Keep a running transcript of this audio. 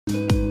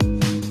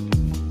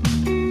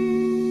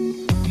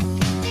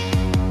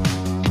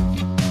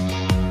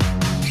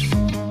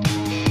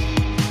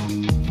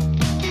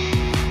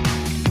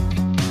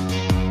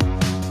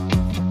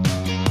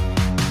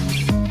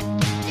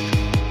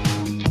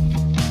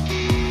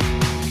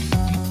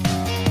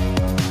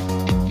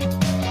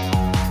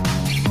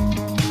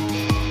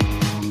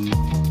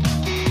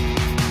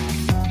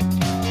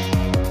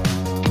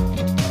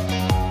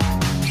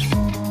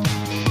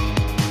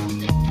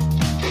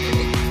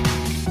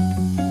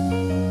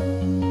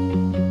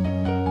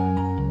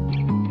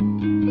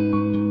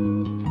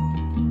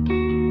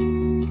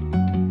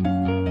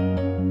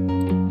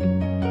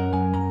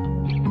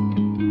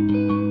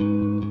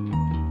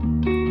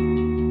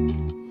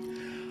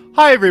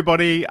Hi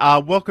everybody,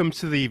 welcome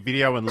to the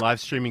video and live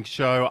streaming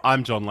show.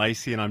 I'm John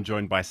Lacey and I'm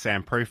joined by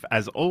Sam Proof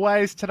as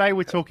always. Today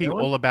we're talking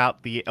all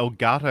about the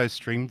Elgato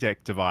Stream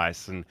Deck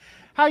device and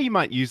how you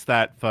might use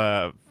that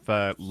for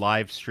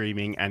live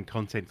streaming and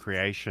content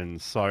creation.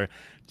 So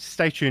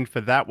stay tuned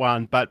for that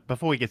one. But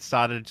before we get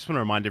started, I just want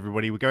to remind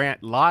everybody we're going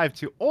out live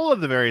to all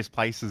of the various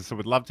places. So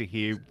we'd love to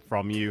hear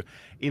from you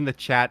in the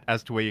chat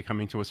as to where you're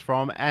coming to us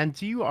from. And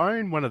do you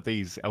own one of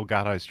these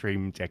Elgato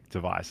Stream Deck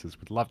devices?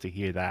 We'd love to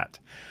hear that.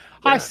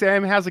 Hi,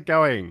 Sam. How's it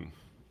going?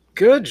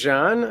 Good,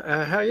 John.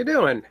 How you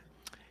doing?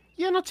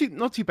 Yeah, not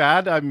too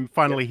bad. I'm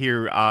finally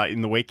here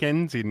in the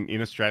weekends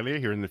in Australia,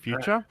 here in the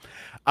future.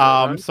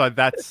 So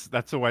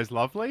that's always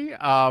lovely.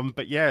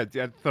 But yeah,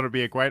 I thought it'd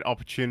be a great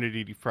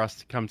opportunity for us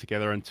to come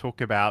together and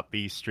talk about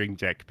the Stream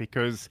Deck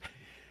because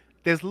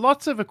there's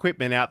lots of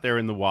equipment out there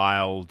in the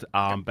wild,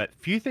 but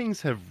few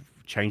things have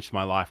changed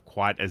my life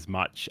quite as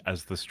much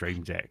as the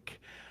Stream Deck.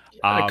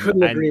 I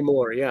couldn't agree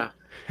more. Yeah.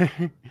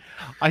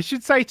 I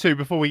should say too,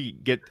 before we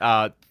get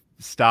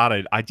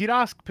started, I did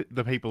ask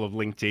the people of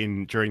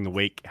LinkedIn during the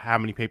week how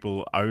many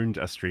people owned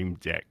a Stream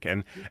Deck,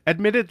 and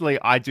admittedly,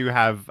 I do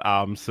have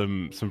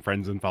some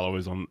friends and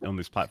followers on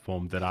this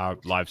platform that are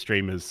live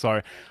streamers.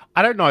 So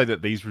I don't know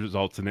that these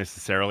results are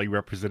necessarily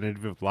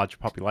representative of larger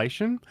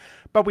population,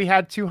 but we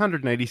had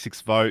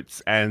 286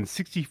 votes, and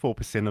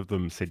 64% of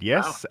them said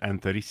yes,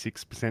 and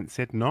 36%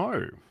 said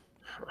no.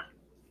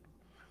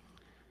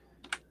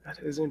 That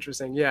is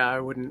interesting. Yeah,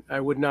 I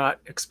would not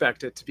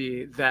expect it to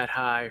be that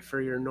high for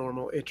your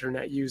normal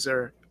internet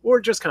user or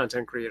just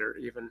content creator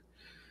even.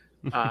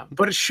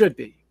 But it should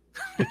be.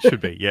 It should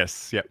be.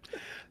 Yes. Yep.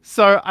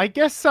 So I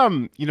guess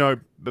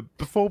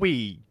before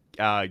we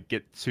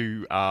get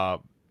too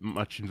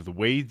much into the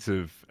weeds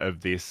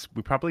of this,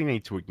 we probably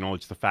need to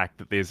acknowledge the fact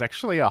that there's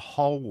actually a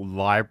whole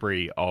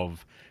library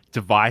of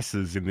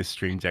devices in this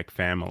Stream Deck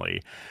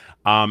family.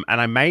 And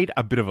I made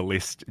a bit of a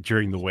list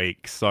during the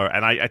week. So,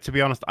 and I to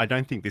be honest, I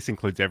don't think this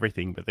includes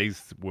everything, but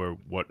these were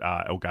what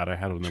Elgato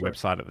had on their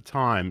website at the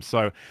time.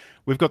 So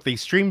we've got the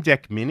Stream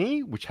Deck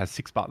Mini, which has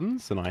 6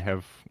 buttons, and I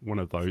have one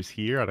of those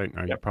here. I don't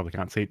know, you probably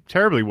can't see it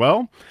terribly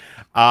well.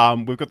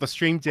 We've got the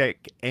Stream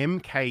Deck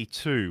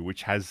MK2,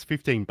 which has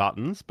 15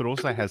 buttons, but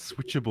also has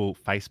switchable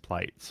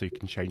faceplate, so you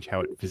can change how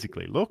it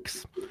physically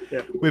looks.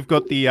 Yeah. We've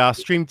got the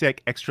Stream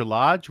Deck Extra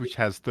Large, which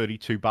has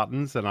 32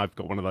 buttons, and I've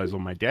got one of those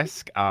on my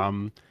desk.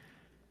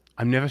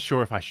 I'm never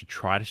sure if I should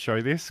try to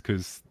show this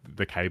because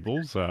the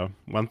cables are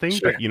one thing,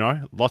 but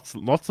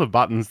lots of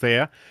buttons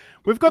there.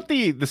 We've got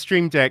the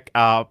Stream Deck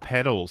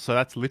pedal, so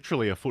that's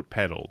literally a foot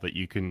pedal that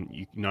you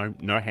can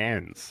no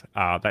hands.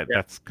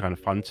 That's kind of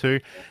fun too.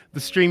 The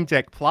Stream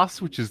Deck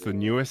Plus, which is the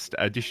newest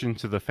addition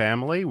to the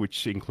family,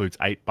 which includes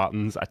 8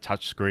 buttons, a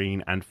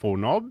touchscreen, and 4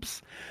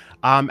 knobs.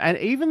 And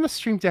even the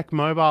Stream Deck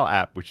mobile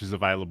app, which is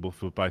available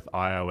for both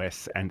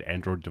iOS and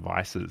Android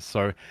devices.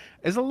 So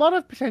there's a lot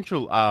of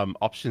potential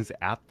options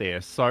out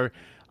there. So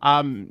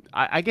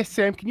I guess,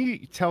 Sam, can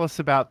you tell us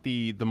about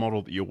the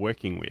model that you're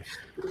working with?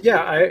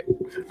 Yeah, I'm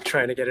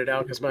trying to get it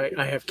out because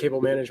I have cable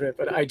management,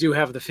 but I do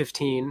have the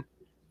 15.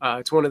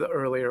 It's one of the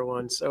earlier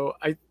ones. So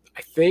I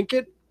think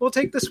it will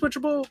take the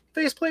switchable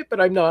faceplate, but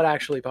I'm not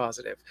actually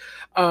positive.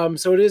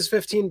 So it is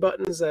 15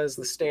 buttons as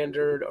the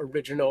standard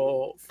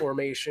original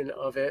formation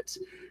of it.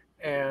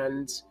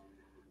 And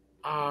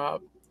I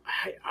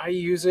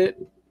use it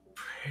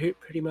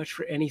pretty much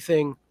for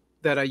anything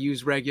that I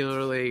use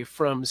regularly,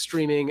 from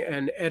streaming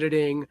and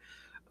editing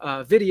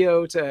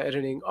video to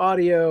editing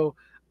audio.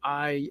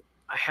 I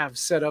have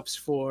setups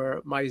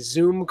for my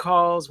Zoom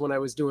calls when I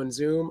was doing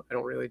Zoom. I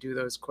don't really do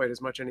those quite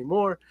as much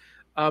anymore.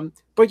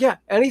 But yeah,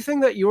 anything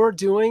that you're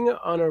doing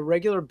on a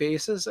regular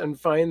basis and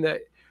find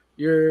that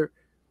you're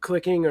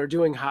clicking or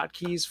doing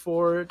hotkeys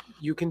for,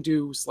 you can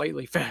do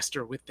slightly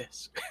faster with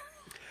this.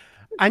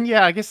 And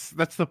yeah, I guess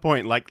that's the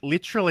point. Like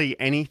literally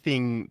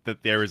anything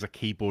that there is a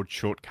keyboard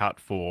shortcut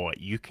for,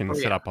 you can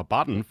set up a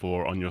button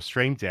for on your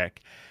Stream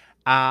Deck.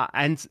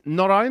 And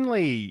not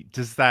only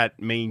does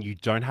that mean you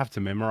don't have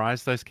to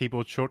memorize those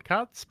keyboard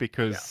shortcuts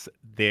because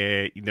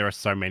there are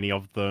so many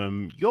of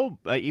them.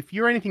 If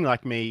you're anything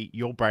like me,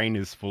 your brain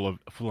is full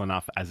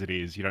enough as it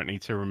is. You don't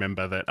need to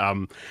remember that.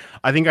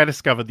 I think I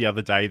discovered the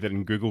other day that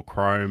in Google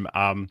Chrome,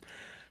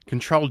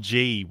 Control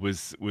G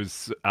was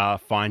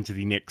find to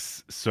the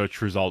next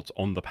search result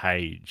on the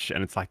page,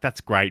 and it's like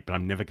that's great, but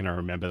I'm never going to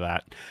remember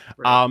that.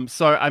 Right.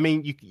 So I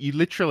mean, you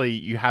literally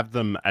you have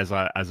them as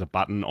a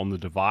button on the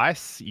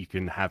device. You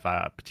can have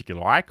a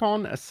particular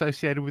icon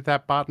associated with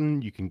that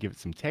button. You can give it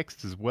some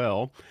text as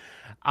well.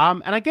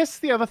 And I guess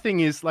the other thing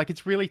is like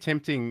it's really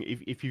tempting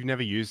if you've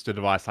never used a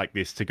device like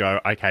this to go,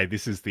 okay,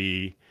 this is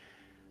the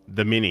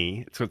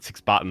mini. It's got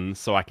 6 buttons,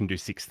 so I can do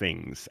 6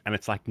 things. And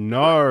it's like, Right.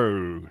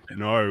 no,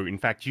 no. In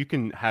fact, you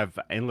can have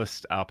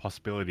endless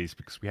possibilities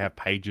because we have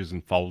pages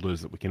and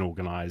folders that we can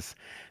organize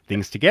Yeah.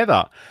 things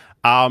together.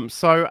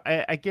 So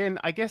again,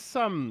 I guess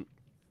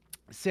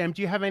Sam,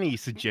 do you have any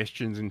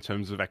suggestions in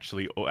terms of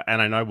actually,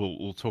 and I know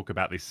we'll talk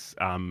about this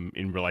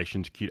in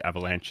relation to Qt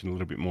Avalanche in a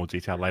little bit more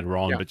detail later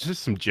on, Yeah. but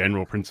just some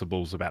general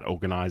principles about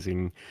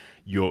organizing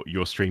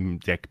your Stream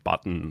Deck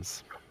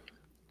buttons.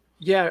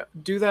 Yeah,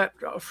 do that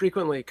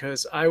frequently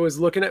because I was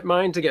looking at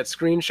mine to get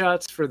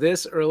screenshots for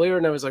this earlier,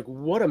 and I was like,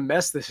 "What a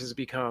mess this has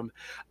become."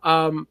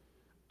 Um,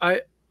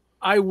 I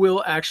I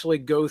will actually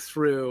go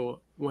through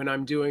when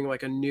I'm doing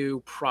like a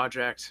new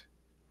project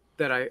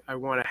that I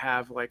want to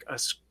have like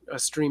a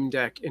Stream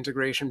Deck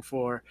integration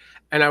for,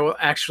 and I will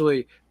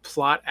actually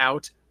plot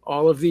out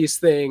all of these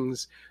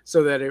things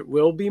so that it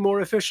will be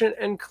more efficient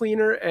and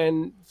cleaner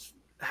and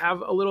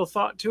have a little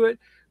thought to it.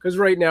 Because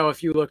right now,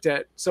 if you looked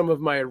at some of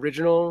my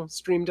original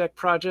Stream Deck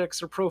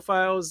projects or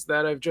profiles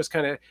that I've just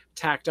kind of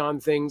tacked on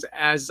things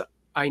as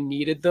I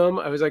needed them,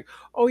 I was like,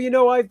 oh,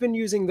 I've been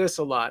using this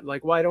a lot.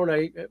 Like, why don't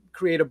I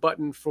create a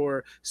button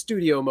for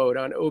studio mode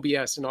on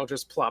OBS and I'll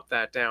just plop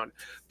that down?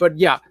 But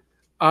yeah,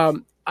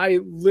 I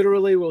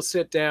literally will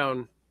sit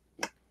down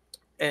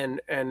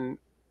and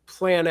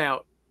plan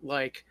out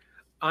like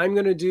I'm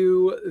going to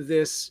do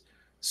this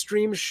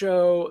stream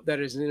show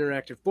that is an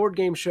interactive board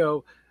game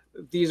show.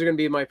 These are going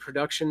to be my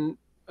production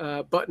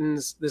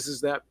buttons. This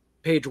is that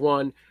page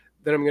one.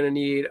 Then I'm going to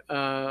need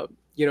a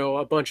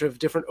bunch of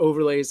different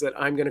overlays that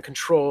I'm going to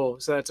control.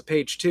 So that's a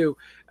page two,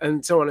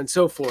 and so on and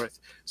so forth.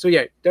 So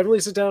yeah,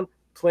 definitely sit down,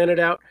 plan it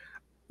out.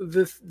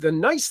 The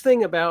nice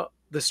thing about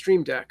the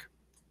Stream Deck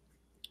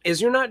is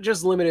you're not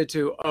just limited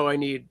to, oh, I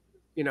need,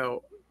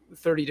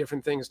 30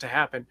 different things to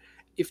happen.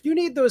 If you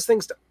need those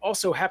things to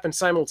also happen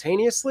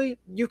simultaneously,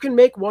 you can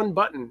make one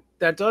button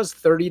that does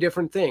 30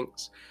 different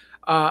things.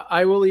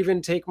 I will even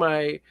take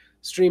my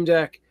Stream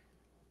Deck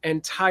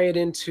and tie it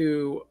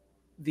into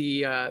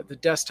the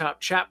desktop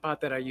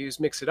chatbot that I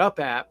use, Mix It Up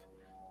app,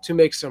 to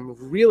make some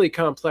really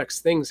complex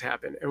things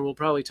happen. And we'll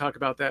probably talk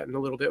about that in a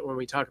little bit when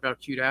we talk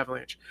about Qt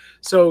Avalanche.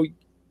 So,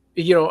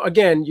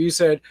 again, you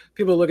said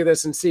people look at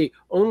this and see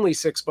only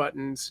 6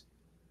 buttons.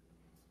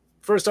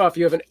 First off,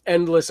 you have an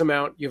endless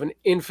amount. You have an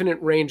infinite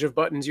range of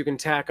buttons you can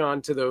tack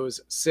on to those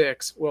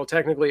 6. Well,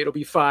 technically, it'll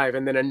be 5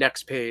 and then a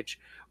next page.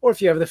 Or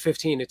if you have the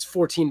 15, it's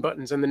 14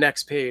 buttons on the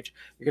next page.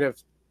 You can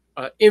have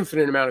an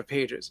infinite amount of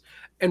pages.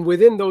 And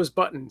within those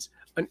buttons,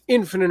 an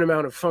infinite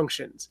amount of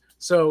functions.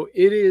 So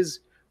it is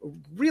a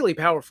really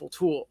powerful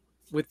tool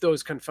with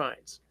those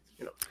confines.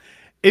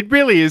 It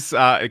really is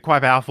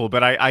quite powerful,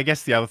 but I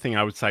guess the other thing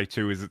I would say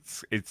too is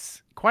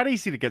it's quite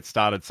easy to get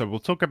started. So we'll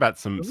talk about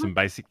some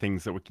basic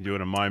things that we can do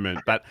in a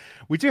moment. But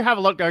we do have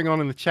a lot going on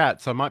in the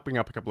chat, so I might bring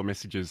up a couple of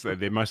messages.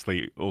 They're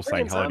mostly all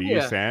saying hello to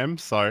you, Sam.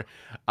 So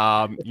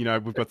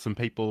we've got some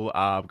people.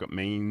 We've got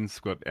Means,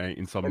 we've got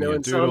Insomnia I know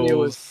Insomnia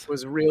Doodles.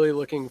 was really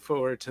looking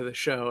forward to the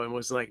show and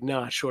was like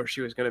not sure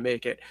she was going to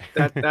make it.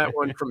 That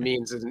one from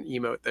Means is an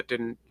emote that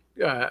didn't.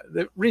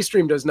 The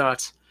Restream does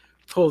not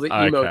pull the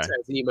emotes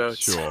as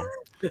emotes. Sure.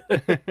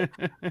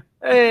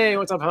 Hey,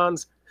 what's up,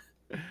 Hans?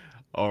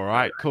 All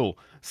right, cool.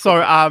 So,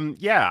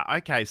 yeah,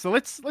 okay. So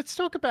let's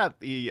talk about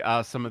the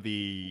some of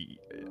the,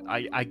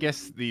 I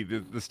guess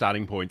the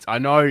starting points. I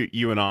know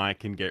you and I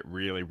can get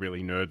really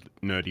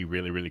nerdy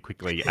really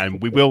quickly,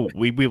 and we will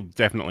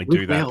definitely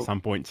do that at some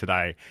point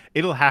today.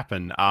 It'll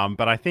happen.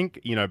 But I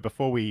think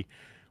before we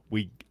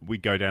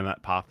go down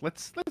that path,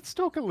 let's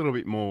talk a little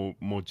bit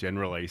more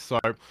generally. So,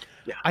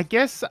 yeah. I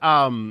guess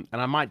and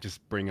I might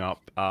just bring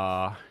up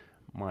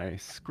my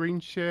screen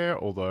share,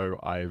 although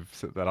I've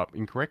set that up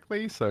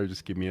incorrectly. So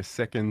just give me a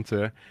second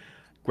to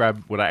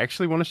grab what I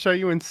actually want to show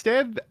you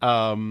instead.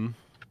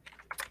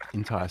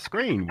 Entire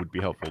screen would be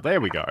helpful. There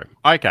we go.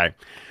 Okay.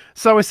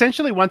 So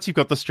essentially, once you've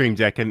got the Stream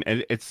Deck, and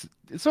it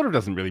sort of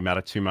doesn't really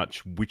matter too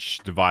much which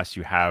device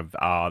you have.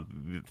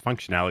 The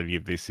functionality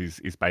of this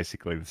is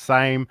basically the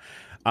same.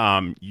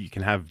 You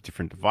can have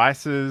different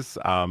devices.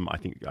 I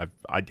think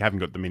I haven't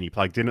got the mini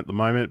plugged in at the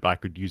moment, but I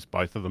could use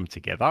both of them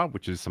together,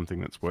 which is something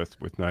that's worth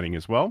noting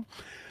as well.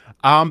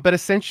 But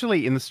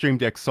essentially, in the Stream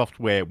Deck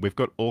software, we've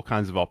got all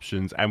kinds of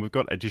options, and we've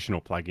got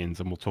additional plugins,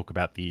 and we'll talk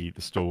about the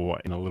store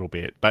in a little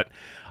bit. But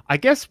I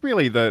guess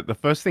really the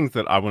first things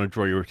that I want to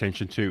draw your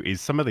attention to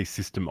is some of these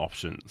system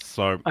options.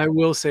 So I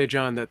will say,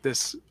 John, that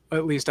this,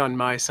 at least on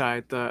my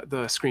side,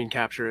 the screen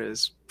capture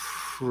is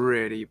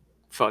pretty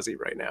fuzzy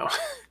right now.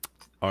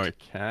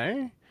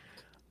 Okay.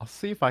 I'll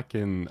see if I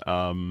can,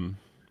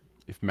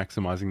 if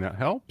maximizing that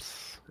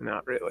helps.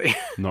 Not really.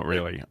 Not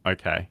really.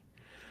 Okay.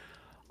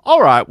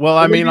 All right. Well,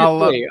 Or I mean, maybe it's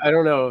I'll. me. I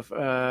don't know if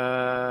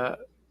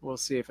we'll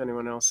see if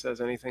anyone else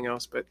says anything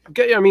else. But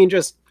I mean,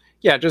 just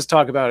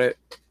talk about it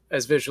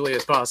as visually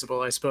as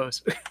possible, I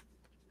suppose.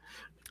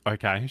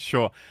 Okay,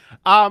 sure.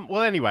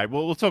 Well, anyway,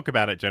 we'll talk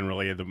about it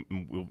generally, and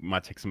we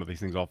might take some of these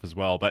things off as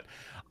well. But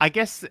I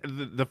guess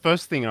the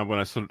first thing I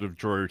want to sort of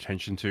draw your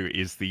attention to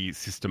is the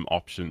system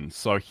options.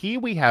 So here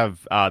we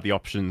have the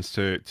options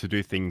to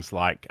do things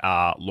like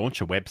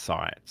launch a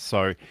website.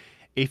 So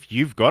if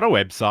you've got a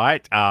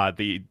website,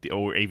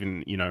 or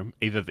even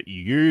either that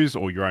you use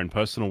or your own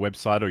personal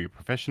website or your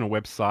professional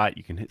website,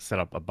 you can set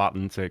up a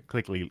button to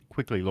quickly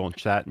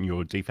launch that in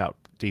your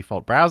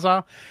default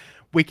browser.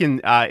 We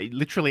can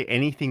literally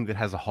anything that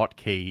has a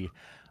hotkey,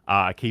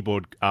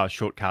 keyboard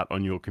shortcut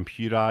on your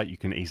computer. You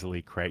can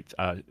easily create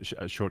a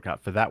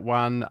shortcut for that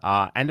one.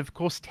 And of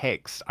course,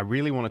 text. I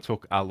really want to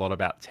talk a lot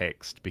about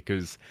text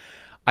because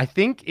I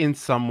think in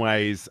some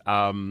ways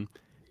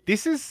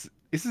this is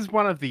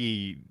one of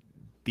the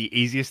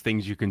easiest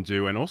things you can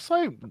do, and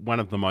also one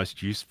of the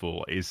most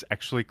useful, is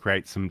actually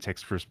create some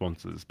text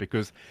responses,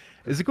 because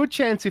there's a good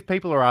chance if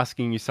people are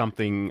asking you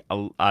something,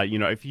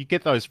 if you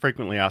get those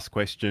frequently asked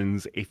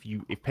questions, if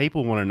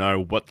people want to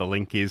know what the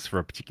link is for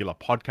a particular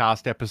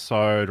podcast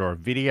episode or a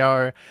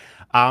video,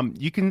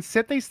 you can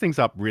set these things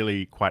up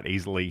really quite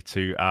easily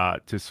to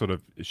sort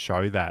of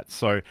show that.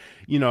 So,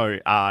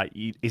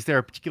 is there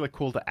a particular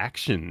call to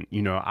action?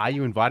 Are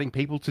you inviting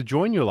people to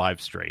join your live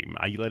stream?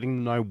 Are you letting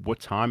them know what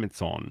time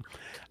it's on?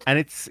 And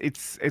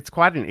it's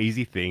quite an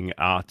easy thing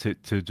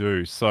to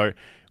do. So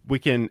we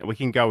can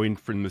go in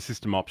from the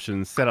system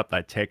options, set up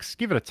that text,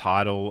 give it a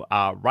title,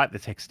 write the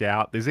text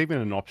out. There's even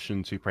an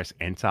option to press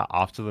enter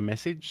after the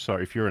message. So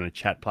if you're in a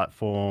chat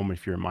platform,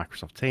 if you're in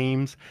Microsoft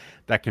Teams,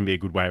 that can be a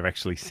good way of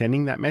actually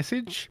sending that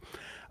message.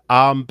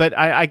 But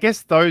I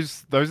guess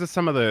those are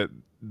some of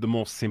the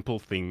more simple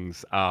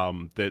things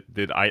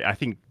that I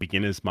think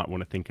beginners might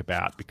want to think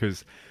about,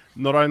 because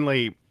not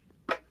only,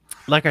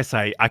 like I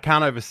say, I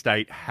can't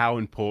overstate how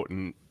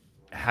important,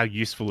 how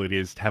useful it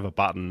is to have a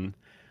button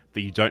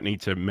that you don't need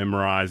to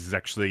memorize, is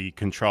actually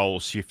Control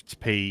Shift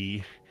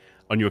P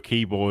on your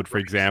keyboard, for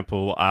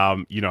example,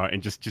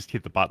 and just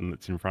hit the button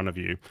that's in front of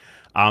you.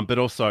 But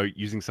also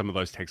using some of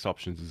those text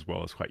options as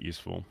well is quite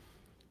useful.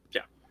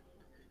 Yeah.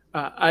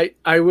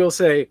 I will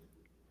say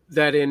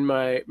that in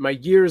my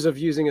years of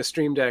using a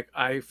Stream Deck,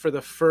 I, for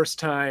the first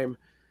time,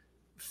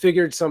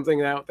 figured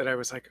something out that I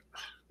was like,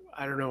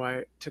 I don't know why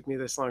it took me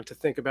this long to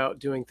think about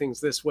doing things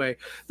this way.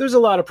 There's a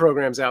lot of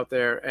programs out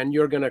there, and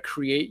you're going to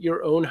create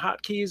your own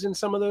hotkeys in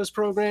some of those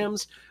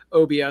programs.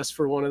 OBS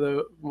for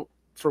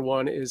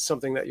one is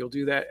something that you'll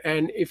do that.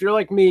 And if you're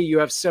like me, you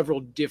have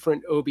several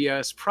different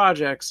OBS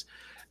projects,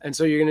 and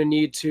so you're going to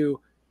need to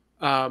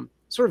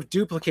sort of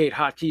duplicate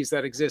hotkeys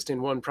that exist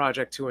in one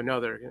project to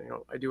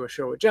another. I do a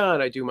show with John,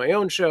 I do my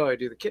own show, I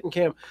do the Kitten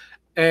Cam,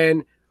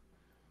 and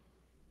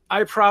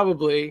I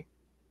probably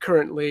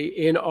currently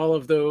in all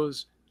of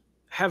those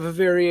have a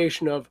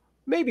variation of,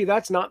 maybe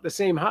that's not the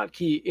same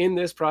hotkey in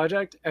this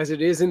project as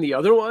it is in the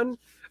other one,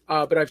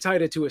 but I've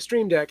tied it to a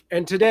Stream Deck.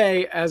 And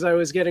today, as I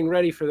was getting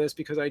ready for this,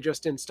 because I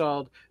just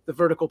installed the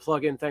vertical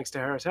plugin thanks to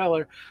Harris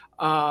Heller,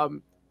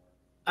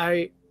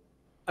 I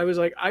was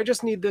like, I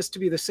just need this to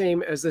be the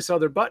same as this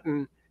other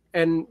button.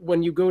 And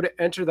when you go to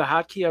enter the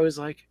hotkey, I was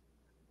like,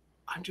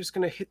 I'm just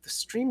going to hit the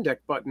Stream Deck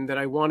button that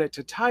I want it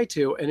to tie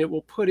to, and it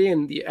will put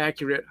in the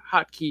accurate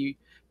hotkey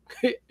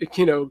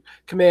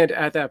command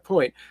at that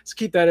point. So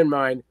keep that in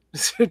mind.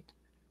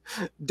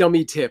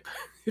 Dummy tip,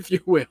 if you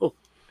will.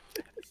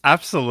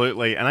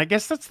 Absolutely. And I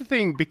guess that's the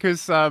thing,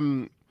 because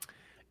the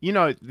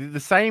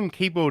same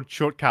keyboard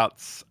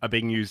shortcuts are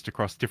being used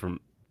across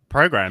different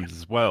programs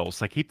as well.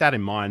 So keep that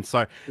in mind.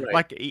 So Right.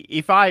 like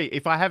if I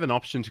have an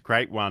option to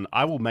create one,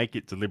 I will make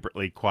it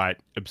deliberately quite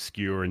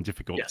obscure and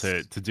difficult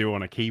Yes. to do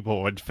on a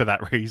keyboard for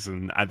that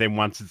reason. And then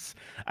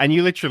and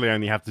you literally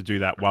only have to do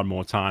that one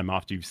more time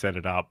after you've set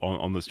it up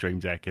on the Stream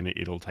Deck, and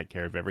it'll take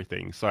care of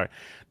everything. So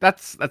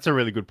that's a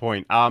really good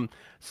point.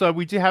 So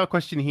we do have a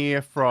question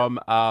here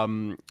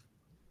from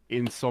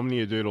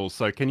Insomnia Doodles.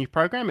 So can you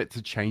program it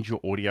to change your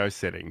audio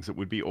settings? It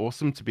would be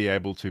awesome to be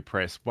able to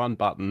press one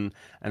button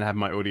and have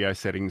my audio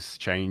settings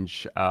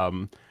change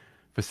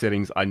for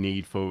settings I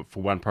need for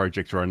one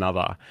project or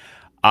another.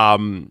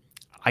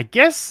 I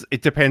guess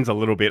it depends a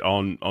little bit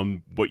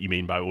on what you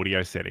mean by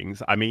audio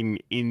settings. I mean,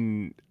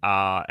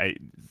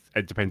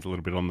 it depends a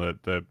little bit on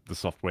the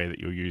software that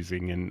you're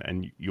using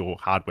and your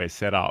hardware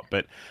setup.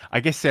 But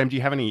I guess, Sam, do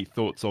you have any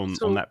thoughts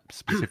on that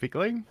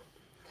specifically?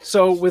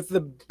 So with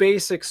the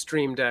basic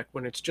Stream Deck,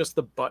 when it's just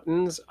the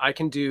buttons, I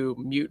can do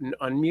mute and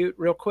unmute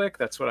real quick.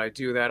 That's what I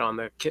do that on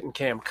the Kitten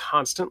Cam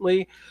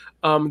constantly.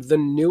 The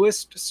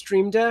newest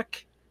Stream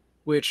Deck,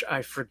 which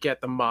I forget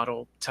the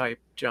model type,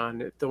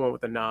 John, the one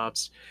with the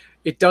knobs,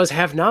 it does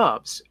have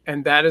knobs,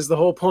 and that is the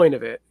whole point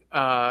of it.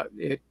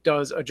 It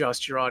does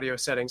adjust your audio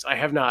settings. I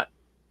have not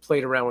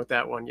played around with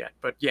that one yet,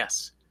 but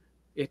yes,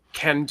 it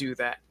can do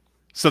that.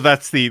 So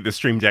that's the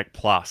Stream Deck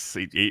Plus.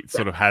 It Yeah,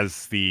 sort of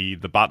has the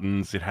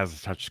buttons. It has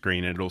a touch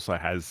screen, and it also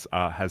has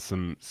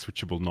some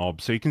switchable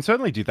knobs. So you can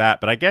certainly do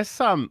that. But I guess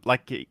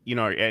like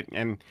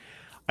and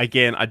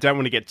again, I don't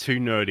want to get too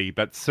nerdy,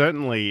 but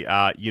certainly,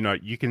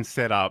 you can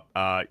set up,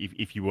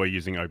 if you were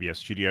using OBS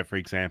Studio, for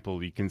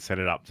example, you can set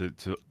it up to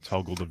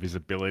toggle the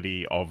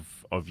visibility of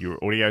your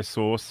audio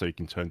source, so you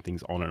can turn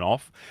things on and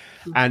off.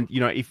 mhm. And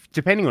if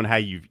depending on how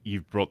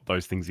you've brought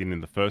those things in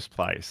the first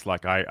place,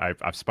 like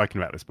I've spoken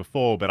about this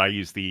before, but I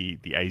use the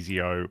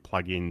ASIO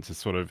plugin to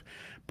sort of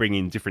bring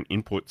in different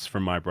inputs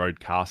from my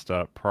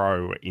Broadcaster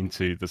Pro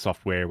into the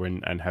software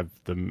and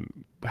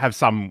have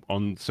some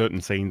on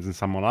certain scenes and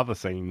some on other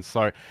scenes.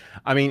 So,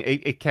 I mean,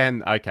 it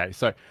can. Okay,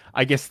 so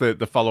I guess the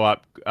follow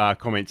up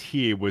comment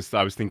here was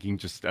I was thinking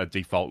just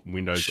default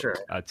Windows Sure.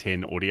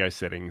 10 audio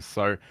settings.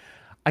 So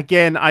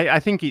again, I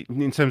think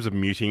in terms of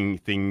muting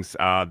things,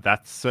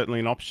 that's certainly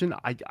an option.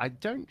 I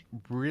don't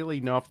really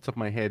know off the top of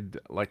my head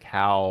like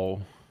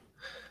how.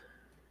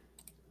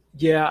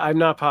 Yeah, I'm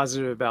not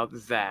positive about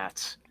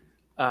that.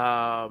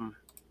 Um,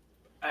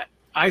 I,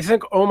 I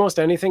think almost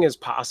anything is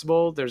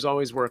possible. There's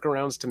always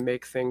workarounds to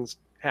make things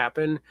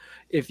happen.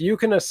 If you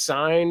can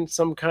assign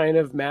some kind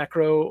of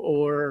macro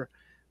or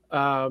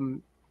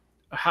um,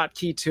 a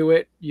hotkey to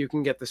it, you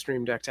can get the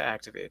Stream Deck to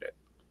activate it.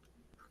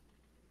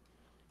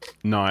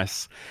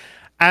 Nice.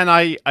 And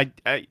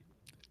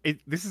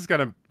this is going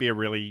to be a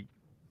really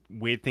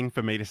weird thing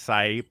for me to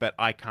say, but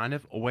I kind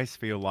of always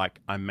feel like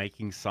I'm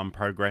making some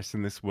progress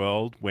in this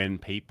world when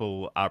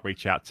people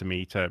reach out to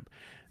me to,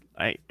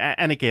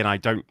 and again, I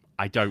don't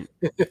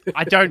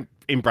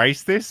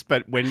embrace this,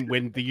 but when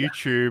the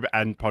YouTube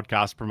and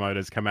podcast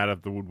promoters come out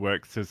of the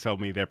woodwork to sell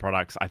me their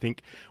products, I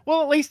think,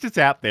 well, at least it's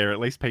out there. At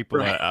least people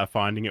Right. are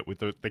finding it with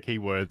the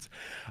keywords.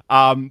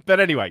 But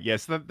anyway,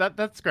 yes,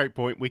 that's a great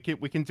point. We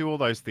can do all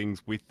those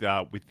things with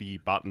the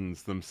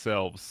buttons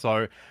themselves.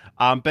 So,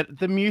 but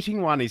the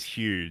muting one is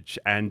huge,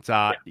 and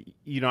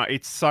Yeah.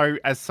 it's so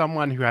as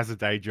someone who has a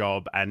day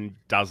job and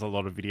does a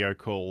lot of video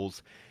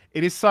calls.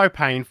 It is so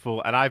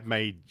painful, and I've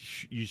made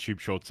YouTube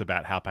shorts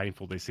about how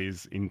painful this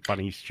is in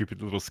funny,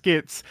 stupid little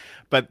skits.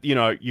 But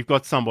you've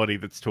got somebody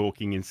that's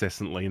talking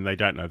incessantly, and they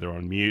don't know they're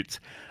on mute.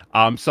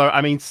 So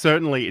I mean,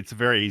 certainly, it's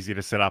very easy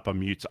to set up a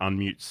mute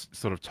unmute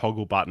sort of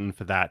toggle button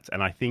for that,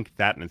 and I think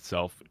that in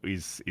itself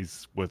is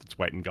worth its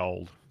weight in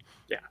gold.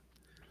 Yeah.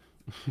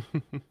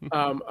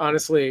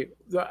 Honestly,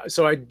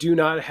 so I do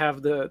not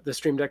have the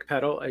Stream Deck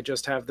pedal. I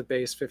just have the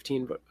base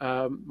 15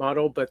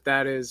 model, but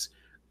that is,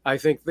 I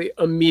think, the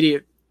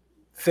immediate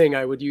thing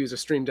I would use a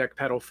Stream Deck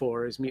pedal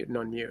for is mute and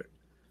unmute.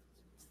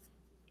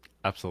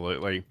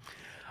 Absolutely.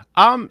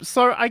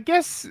 So I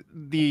guess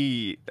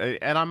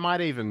and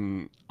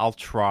I'll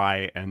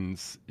try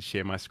and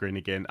share my screen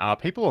again.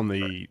 People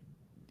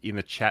in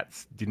the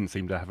chats didn't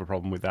seem to have a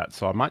problem with that,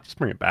 so I might just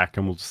bring it back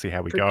and we'll just see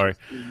how we Could go. just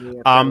be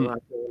me. I've got a Um, lot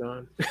going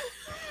on.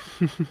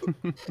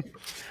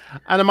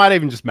 and I might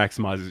even just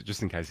maximize it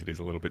just in case it is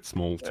a little bit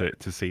small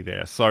to see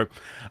there. So,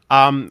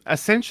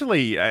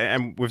 essentially,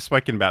 and we've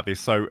spoken about this.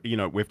 So,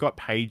 we've got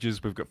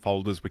pages, we've got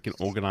folders, we can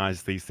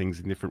organize these things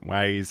in different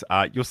ways.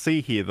 You'll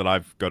see here that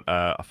I've got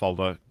a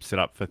folder set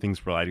up for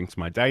things relating to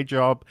my day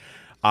job.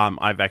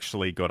 I've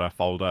actually got a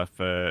folder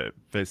for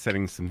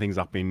setting some things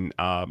up in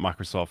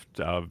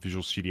Microsoft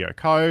Visual Studio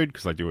Code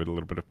because I do a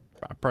little bit of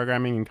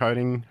programming and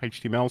coding,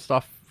 HTML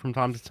stuff from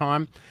time to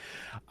time.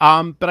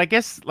 But I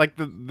guess like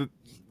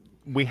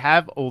we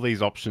have all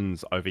these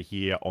options over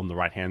here on the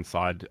right hand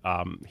side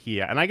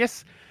here, and I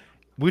guess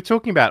we're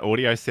talking about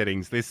audio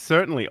settings. There's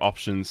certainly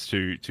options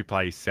to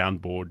play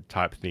soundboard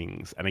type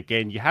things, and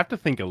again, you have to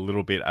think a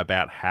little bit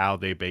about how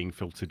they're being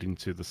filtered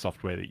into the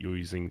software that you're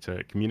using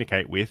to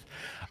communicate with.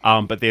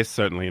 But there's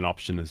certainly an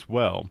option as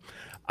well.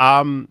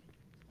 Um,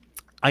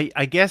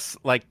 I guess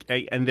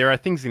and there are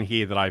things in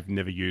here that I've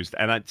never used.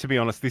 And to be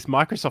honest, this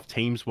Microsoft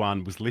Teams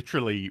one was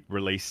literally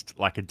released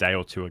like a day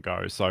or two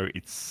ago. So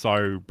it's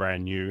so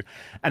brand new.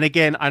 And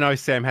again, I know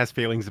Sam has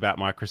feelings about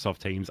Microsoft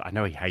Teams. I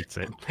know he hates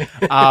it.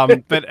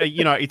 But,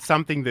 it's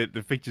something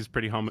that features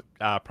pretty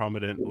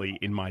prominently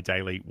in my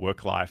daily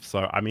work life.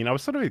 So, I mean, I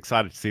was sort of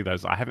excited to see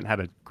those. I haven't had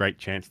a great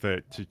chance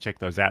to check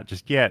those out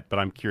just yet, but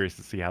I'm curious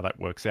to see how that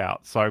works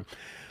out. So,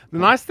 the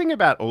nice thing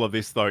about all of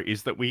this, though,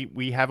 is that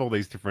we have all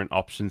these different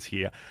options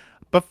here.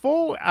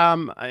 Before,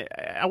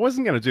 I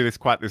wasn't going to do this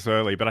quite this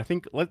early, but I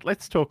think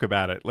let's talk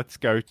about it. Let's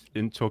go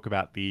and talk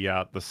about the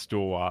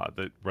store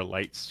that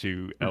relates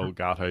to Mhm.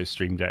 Elgato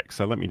Stream Deck.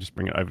 So let me just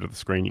bring it over to the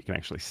screen. You can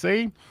actually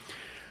see.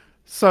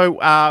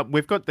 So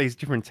we've got these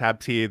different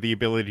tabs here, the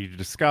ability to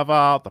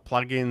discover, the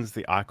plugins,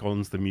 the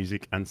icons, the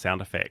music, and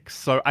sound effects.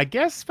 So I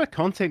guess for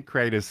content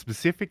creators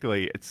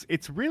specifically,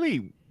 it's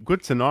really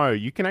good to know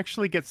you can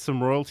actually get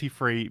some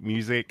royalty-free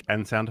music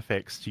and sound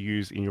effects to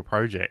use in your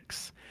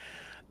projects.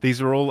 These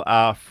are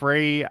all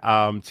free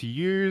to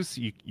use.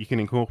 You can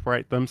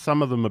incorporate them.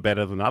 Some of them are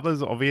better than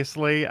others,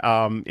 obviously,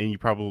 and you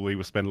probably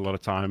will spend a lot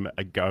of time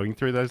going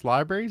through those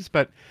libraries.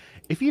 But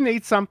if you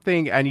need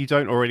something and you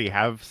don't already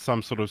have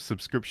some sort of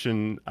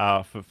subscription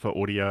for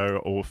audio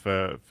or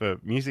for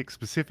music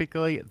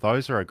specifically,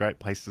 those are a great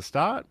place to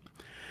start.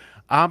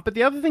 But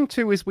the other thing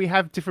too is we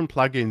have different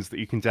plugins that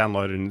you can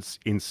download and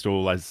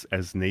install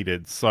as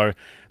needed. So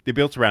they're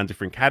built around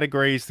different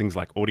categories, things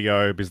like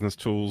audio, business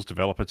tools,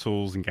 developer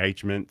tools,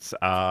 engagements,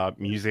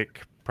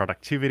 music,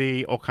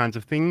 productivity, all kinds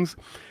of things.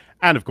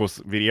 And of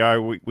course,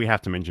 video. We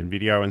have to mention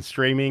video and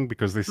streaming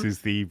because this is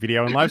the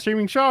video and live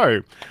streaming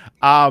show.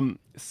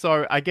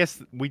 So I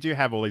guess we do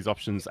have all these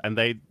options,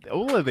 and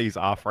all of these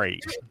are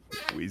free.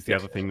 Is the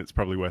other thing that's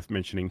probably worth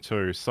mentioning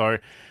too. So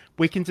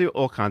we can do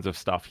all kinds of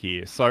stuff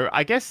here. So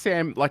I guess,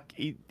 Sam, like,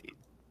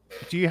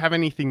 do you have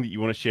anything that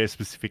you want to share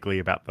specifically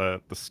about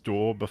the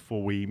store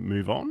before we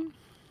move on?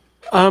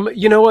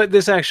 You know what?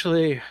 This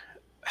actually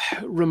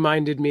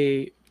reminded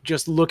me,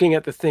 just looking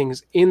at the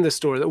things in the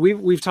store, that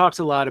we've talked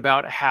a lot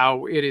about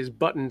how it is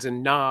buttons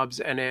and knobs,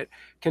 and it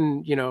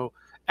can,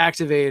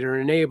 activate or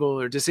enable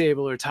or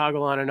disable or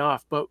toggle on and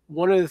off. But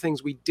one of the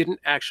things we didn't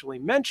actually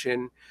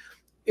mention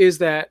is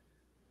that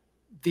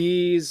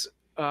these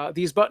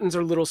buttons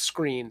are little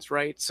screens,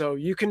 right? So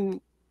you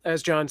can,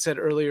 as John said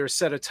earlier,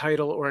 set a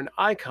title or an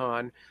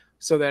icon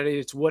so that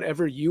it's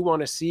whatever you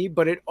want to see,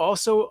 but it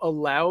also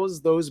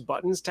allows those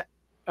buttons to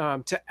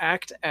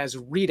act as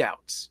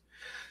readouts.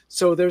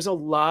 So there's a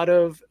lot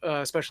of,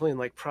 especially in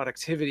like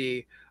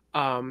productivity,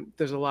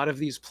 there's a lot of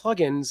these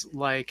plugins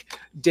like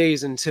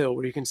Days Until,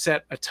 where you can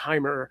set a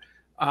timer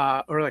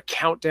or a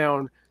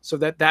countdown so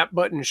that that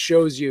button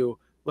shows you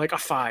like a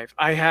 5.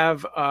 I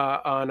have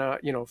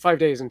on 5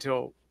 days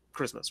until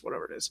Christmas,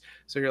 whatever it is.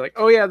 So you're like,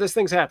 oh yeah, this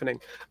thing's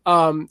happening.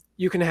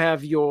 You can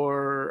have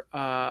your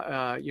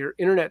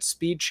internet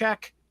speed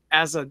check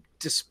as a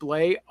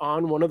display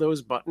on one of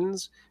those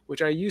buttons,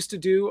 which I used to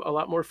do a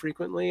lot more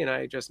frequently, and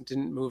I just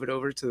didn't move it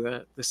over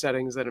to the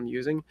settings that I'm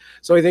using.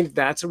 So I think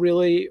that's a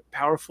really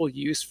powerful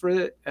use for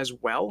it as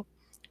well,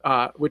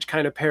 which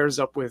kind of pairs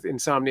up with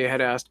Insomnia had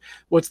asked,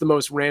 what's the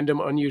most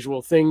random,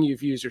 unusual thing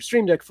you've used your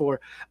Stream Deck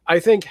for? I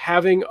think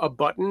having a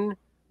button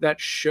that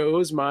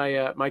shows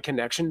my my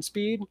connection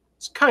speed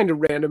is kind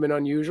of random and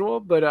unusual,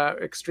 but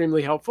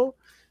extremely helpful.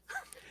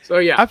 So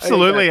yeah,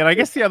 absolutely. And I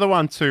guess the other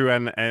one too,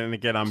 and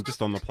again, I'm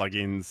just on the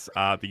plugins,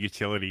 the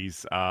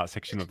utilities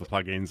section of the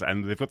plugins,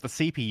 and they've got the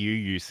CPU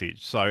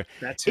usage. So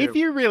if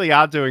you really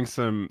are doing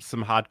some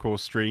hardcore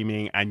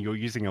streaming and you're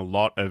using a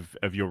lot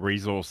of your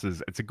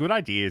resources, it's a good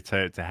idea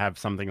to have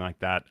something like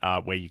that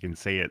where you can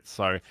see it.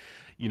 So,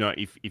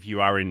 if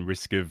you are in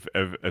risk of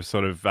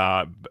sort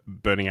of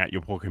burning out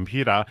your poor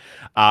computer,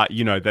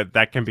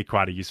 that can be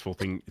quite a useful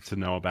thing to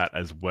know about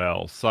as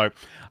well. So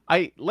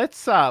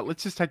let's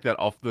just take that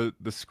off the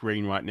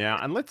screen right now,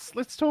 and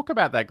let's talk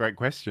about that great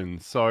question.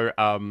 So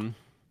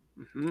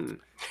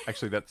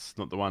actually, that's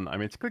not the one I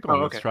meant to click on.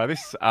 Okay. Let's try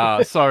this.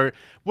 So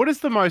what is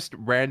the most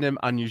random,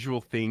 unusual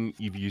thing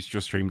you've used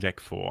your Stream Deck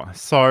for?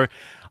 So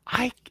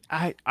I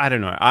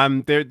don't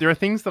know. There are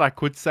things that I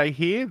could say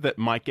here that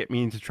might get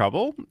me into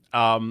trouble.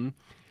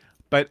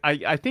 But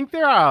I think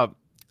there are.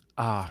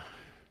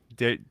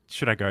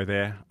 Should I go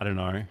there? I don't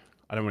know.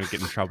 I don't want to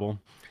get in trouble.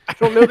 I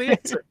don't know the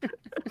answer.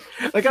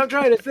 Like, I'm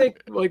trying to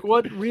think like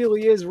what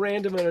really is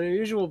random and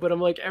unusual, but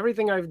I'm like,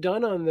 everything I've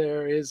done on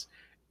there is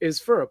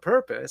for a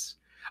purpose.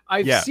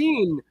 I've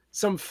seen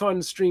some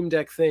fun Stream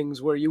Deck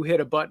things where you hit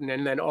a button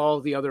and then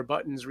all the other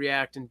buttons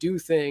react and do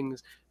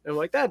things. And I'm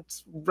like,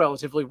 that's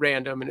relatively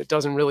random and it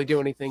doesn't really do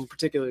anything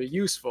particularly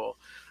useful.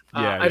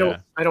 I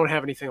don't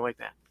have anything like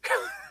that.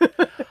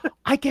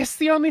 I guess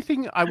the only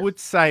thing I would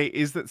say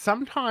is that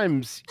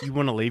sometimes you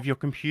want to leave your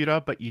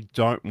computer, but you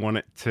don't want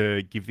it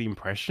to give the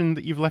impression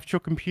that you've left your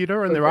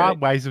computer. And there are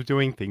ways of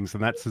doing things,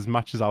 and that's as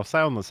much as I'll say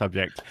on the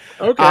subject.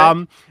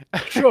 Okay.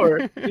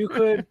 Sure. You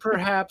could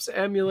perhaps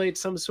emulate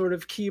some sort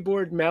of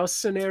keyboard mouse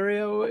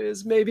scenario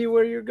is maybe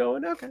where you're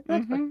going. Okay.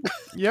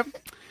 Yep.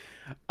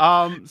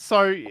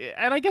 So,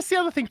 and I guess the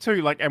other thing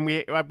too, like, and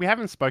we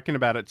haven't spoken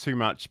about it too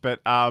much, but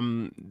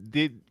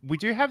we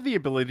do have the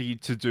ability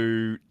to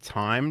do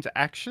timed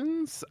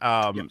actions.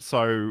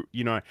 So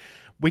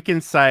we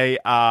can say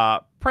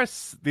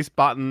press this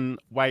button,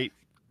 wait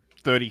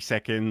 30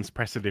 seconds,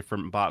 press a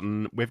different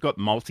button. We've got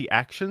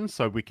multi-action,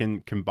 so we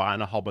can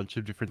combine a whole bunch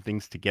of different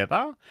things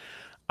together.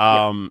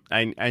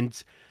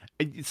 And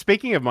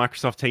speaking of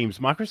Microsoft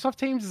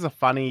Teams is a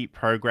funny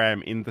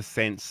program in the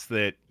sense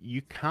that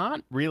you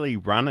can't really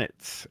run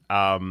it.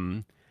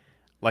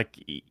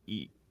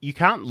 You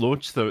can't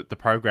launch the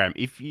program.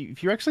 If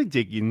you actually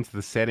dig into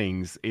the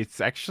settings,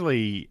 it's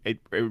actually, it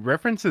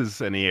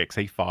references an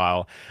exe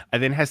file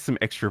and then has some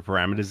extra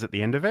parameters at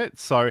the end of it.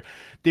 So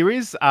there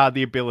is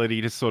the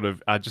ability to sort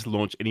of just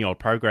launch any old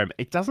program.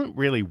 It doesn't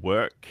really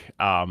work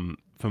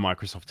for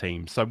Microsoft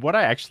Teams. So what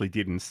I actually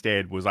did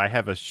instead was I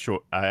have a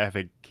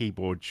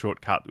keyboard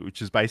shortcut,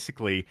 which is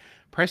basically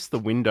press the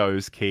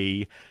Windows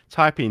key,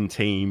 type in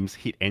Teams,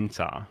 hit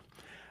enter.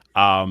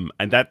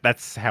 And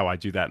that's how I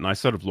do that. And I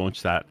sort of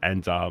launched that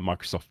and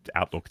Microsoft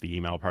Outlook, the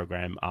email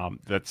program.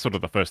 That's sort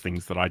of the first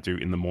things that I do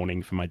in the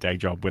morning for my day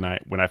job when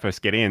I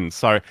first get in.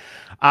 So,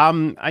 I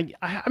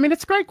mean,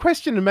 it's a great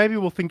question, and maybe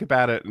we'll think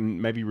about it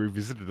and maybe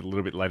revisit it a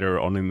little bit later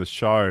on in the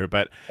show.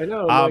 But I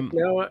know. I'm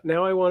like, um,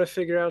 now I want to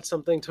figure out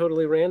something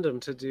totally random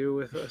to do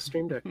with a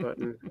Stream Deck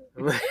button.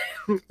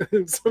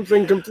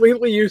 Something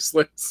completely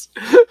useless.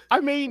 I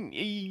mean,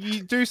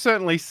 you do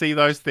certainly see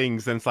those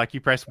things, and it's like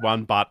you press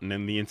one button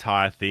and the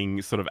entire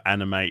thing sort of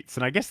animates.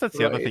 And I guess that's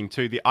the other Right. thing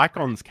too. The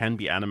icons can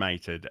be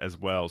animated as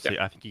well, Yeah. so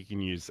I think you can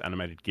use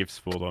animated GIFs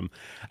for them.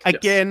 Yes.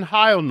 Again,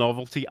 high on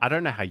novelty. I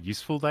don't know how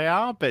useful they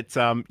are, but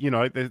you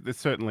know, there's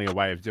certainly a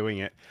way of doing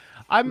it.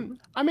 Mhm.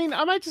 I mean,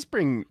 I might just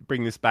bring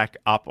this back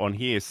up on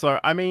here. So,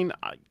 I mean,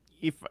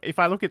 if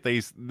I look at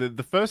these,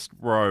 the first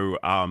row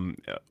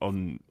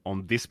on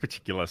this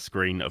particular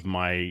screen of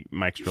my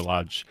extra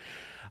large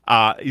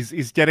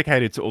is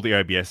dedicated to all the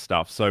OBS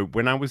stuff. So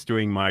when I was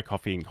doing my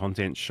coffee and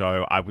content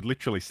show, I would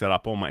literally set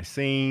up all my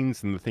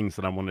scenes and the things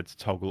that I wanted to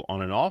toggle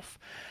on and off.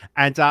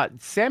 And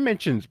Sam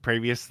mentioned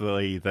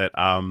previously that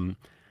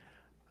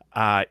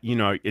you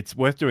know, it's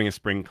worth doing a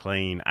spring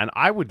clean, and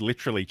I would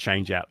literally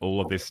change out all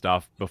of this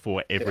stuff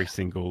before every Yeah.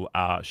 single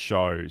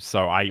show.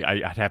 So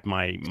I'd have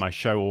my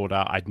show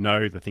order. I'd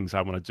know the things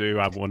I want to do.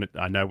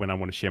 I know when I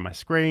want to share my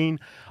screen.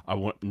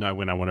 Know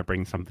when I want to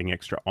bring something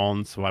extra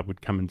on. So I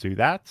would come and do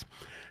that.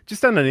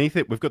 Just underneath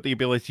it, we've got the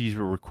ability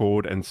to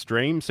record and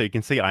stream. So you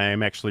can see I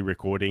am actually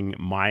recording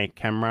my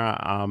camera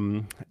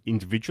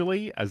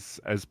individually as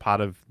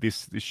part of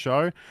this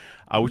show,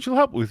 Mhm. which will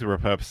help with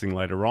repurposing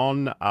later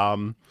on.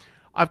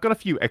 I've got a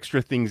few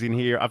extra things in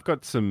here. I've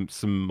got some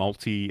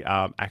multi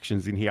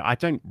actions in here. I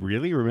don't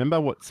really remember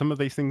what some of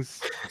these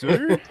things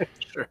do,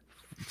 Sure.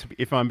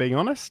 if I'm being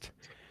honest.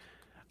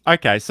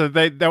 Okay, so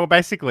they were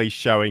basically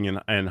showing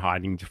and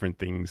hiding different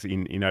things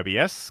in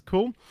OBS.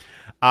 Cool.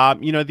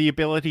 You know, the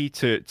ability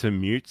to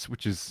mute,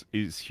 which is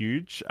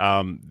huge.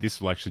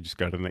 This will actually just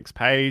go to the next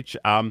page.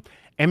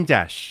 M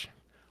dash.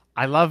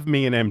 I love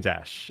me an M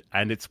dash,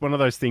 and it's one of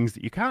those things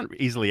that you can't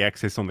easily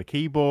access on the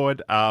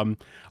keyboard.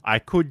 I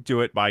could do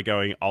it by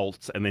going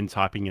Alt and then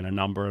typing in a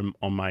number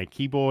on my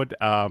keyboard,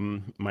 my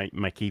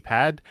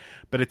keypad,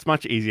 but it's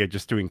much easier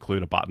just to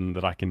include a button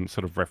that I can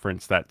sort of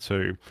reference that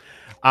to.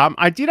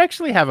 I did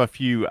actually have a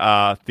few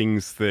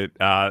things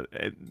that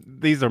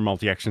these are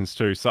multi actions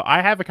too. So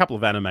I have a couple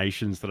of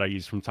animations that I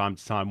use from time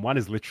to time. One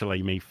is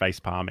literally me face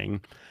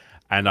palming,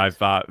 and I've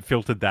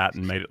filtered that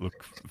and made it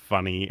look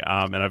funny.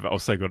 And I've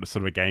also got a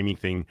sort of a gaming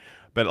thing.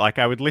 But like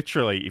I would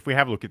literally, if we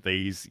have a look at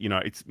these, you know,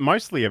 it's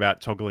mostly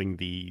about toggling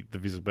the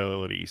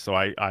visibility. So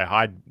I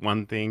hide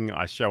one thing,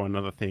 I show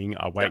another thing,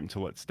 I Yeah. wait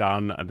until it's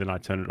done, and then I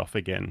turn it off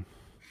again.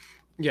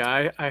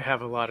 Yeah, I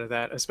have a lot of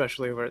that,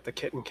 especially over at the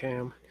Kitten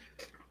Cam.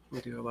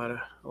 We do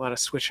a lot of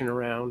switching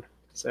around.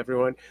 So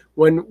everyone,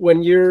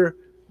 when you're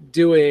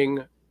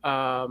doing,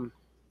 um,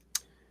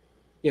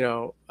 you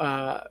know,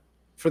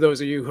 for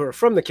those of you who are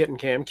from the Kitten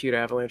Cam, Cute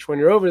Avalanche, when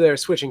you're over there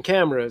switching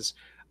cameras,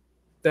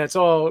 that's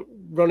all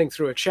running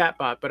through a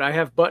chatbot. But I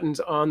have buttons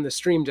on the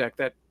Stream Deck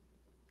that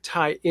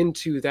tie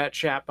into that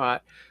chatbot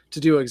to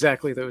do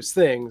exactly those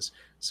things.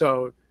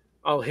 So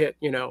I'll hit,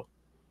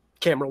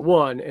 camera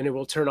one, and it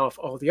will turn off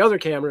all the other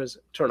cameras,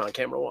 turn on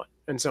camera one,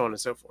 and so on and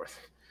so forth.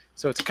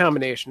 So it's a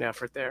combination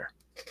effort there.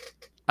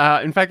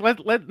 In fact,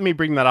 let me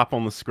bring that up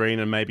on the screen,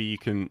 and maybe you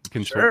can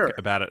talk Sure.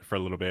 about it for a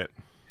little bit.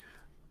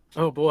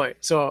 Oh boy.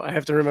 So I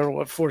have to remember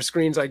what 4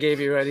 screens I gave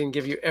you. I didn't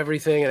give you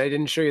everything, and I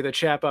didn't show you the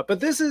chat bot.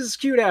 But this is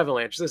Cute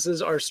Avalanche. This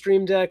is our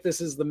Stream Deck.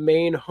 This is the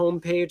main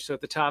homepage. So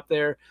at the top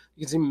there,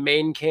 you can see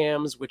main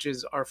cams, which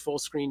is our full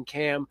screen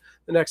cam.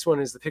 The next one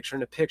is the picture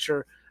in a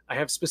picture. I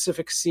have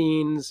specific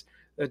scenes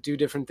that do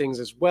different things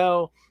as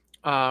well.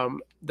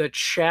 The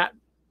chat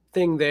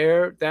thing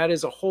there, that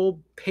is a whole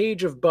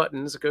page of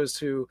buttons. It goes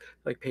to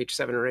like page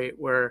 7 or 8,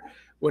 where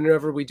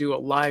whenever we do a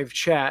live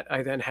chat,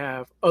 I then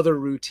have other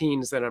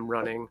routines that I'm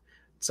running,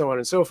 so on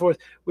and so forth.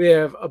 We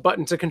have a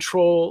button to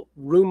control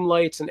room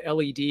lights and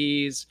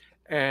LEDs,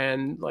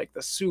 and like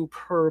the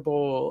Super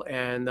Bowl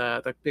and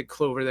the big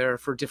clover there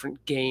for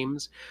different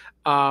games.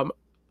 I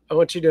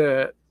want you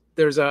to,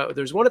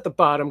 there's one at the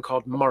bottom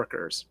called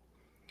markers.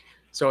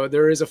 So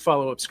there is a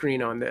follow-up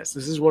screen on this.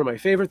 This is one of my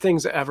favorite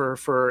things ever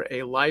for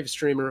a live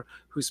streamer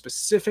who's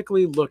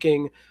specifically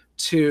looking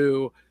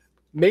to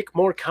make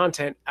more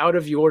content out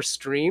of your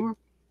stream.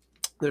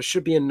 There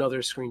should be another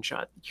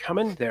screenshot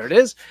coming. There it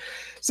is.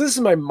 So this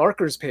is my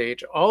markers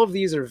page. All of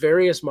these are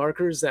various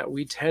markers that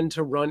we tend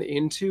to run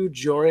into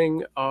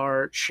during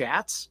our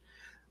chats.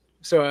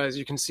 So as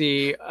you can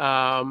see,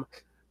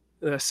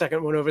 the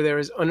second one over there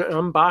is an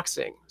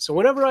unboxing. So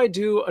whenever I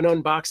do an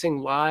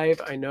unboxing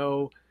live, I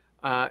know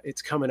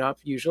it's coming up.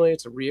 Usually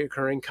it's a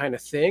reoccurring kind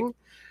of thing.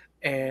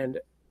 And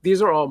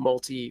these are all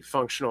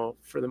multifunctional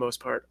for the most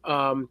part.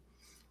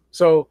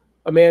 So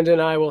Amanda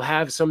and I will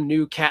have some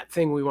new cat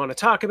thing we want to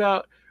talk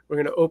about. We're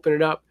going to open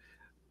it up.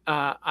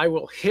 I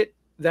will hit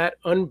that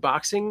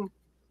unboxing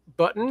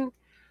button,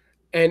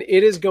 and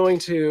it is going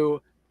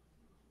to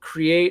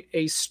create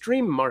a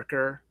stream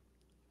marker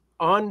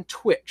on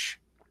Twitch.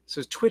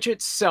 So Twitch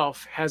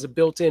itself has a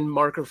built-in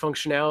marker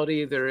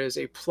functionality. There is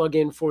a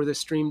plugin for the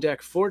Stream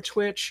Deck for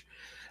Twitch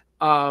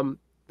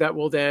that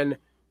will then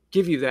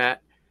give you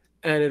that,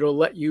 and it'll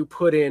let you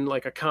put in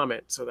like a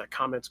comment. So that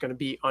comment's going to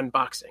be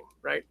unboxing,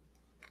 right?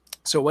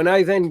 So when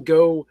I then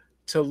go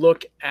to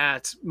look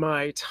at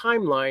my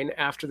timeline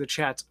after the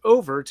chat's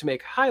over to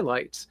make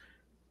highlights,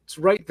 it's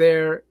right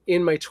there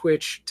in my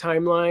Twitch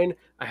timeline.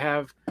 I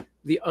have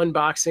the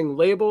unboxing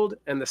labeled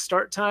and the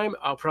start time.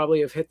 I'll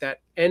probably have hit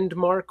that end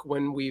mark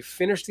when we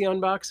finish the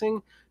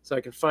unboxing, so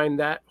I can find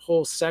that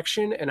whole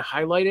section and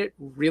highlight it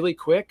really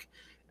quick.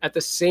 At the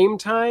same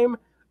time,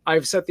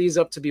 I've set these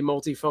up to be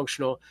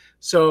multifunctional.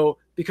 So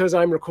because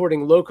I'm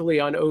recording locally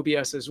on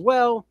OBS as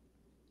well,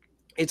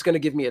 it's going to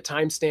give me a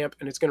timestamp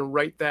and it's going to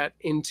write that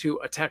into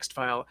a text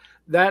file.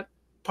 That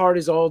part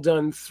is all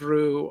done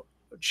through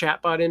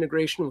chatbot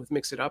integration with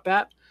Mix It Up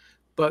app,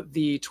 but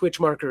the Twitch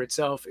marker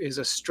itself is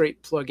a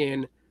straight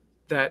plugin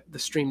that the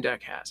Stream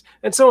Deck has,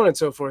 and so on and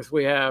so forth.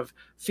 We have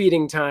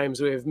feeding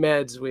times, we have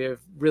meds, we have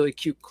really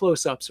cute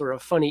close-ups, or a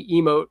funny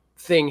emote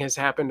thing has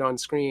happened on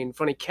screen,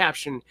 funny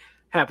caption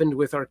happened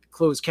with our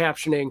closed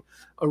captioning,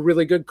 a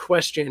really good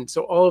question.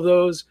 So all of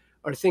those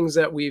are things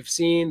that we've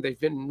seen. They've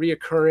been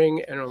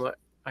reoccurring, and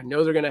I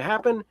know they're going to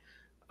happen.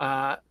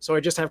 So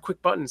I just have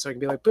quick buttons, so I can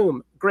be like,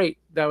 boom, great,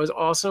 that was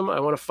awesome. I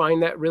want to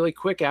find that really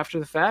quick after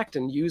the fact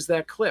and use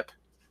that clip.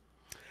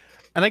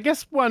 And I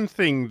guess one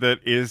thing that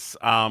is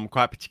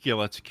quite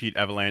particular to Cute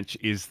Avalanche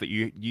is that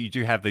you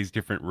do have these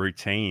different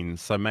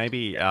routines. So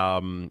maybe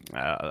I'll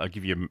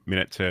give you a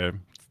minute to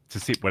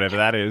sip whatever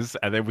that is,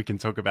 and then we can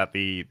talk about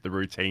the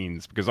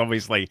routines, because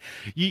obviously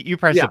you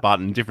press a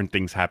button, different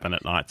things happen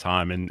at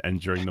nighttime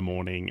and during the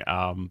morning.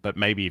 But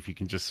maybe if you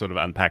can just sort of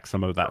unpack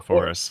some of that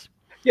for us.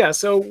 Yeah,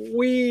 so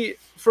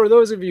for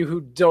those of you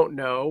who don't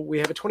know, we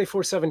have a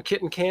 24/7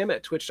 kitten cam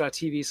at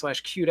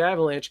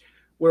twitch.tv/cuteavalanche,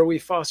 where we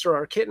foster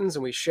our kittens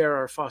and we share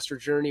our foster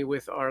journey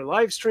with our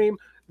live stream.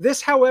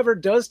 This, however,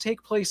 does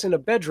take place in a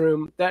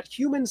bedroom that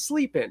humans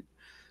sleep in.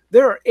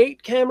 There are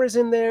 8 cameras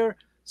in there,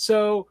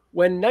 so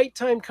when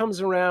nighttime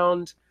comes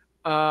around,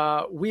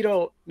 we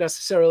don't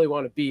necessarily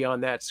want to be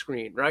on that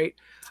screen, right?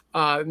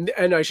 And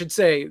I should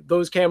say,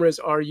 those cameras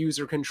are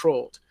user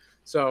controlled.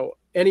 So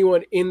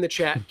anyone in the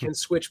chat can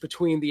switch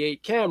between the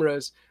 8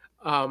 cameras.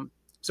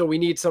 So we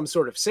need some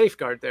sort of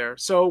safeguard there.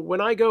 So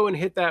when I go and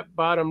hit that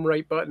bottom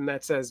right button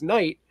that says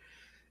night,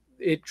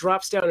 it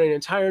drops down an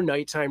entire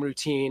nighttime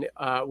routine,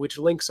 which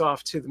links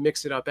off to the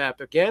Mix It Up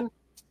app again.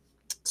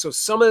 So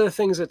some of the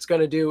things it's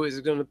going to do is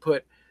going to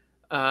put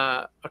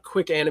a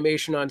quick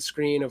animation on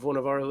screen of one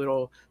of our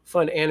little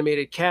fun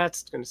animated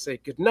cats. It's going to say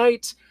good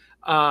night.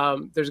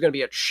 There's going to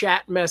be a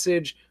chat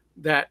message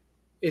that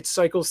it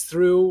cycles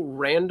through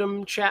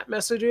random chat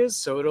messages.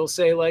 So it'll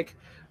say like,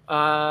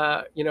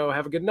 have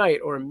a good night,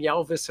 or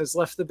Meowvis has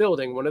left the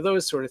building, one of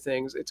those sort of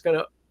things. It's going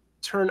to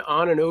turn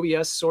on an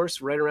OBS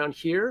source right around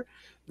here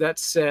that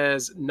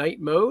says night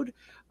mode.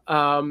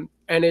 And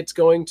it's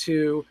going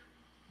to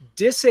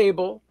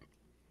disable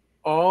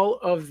all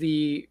of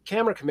the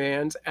camera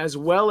commands, as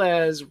well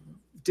as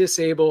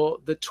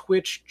disable the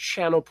Twitch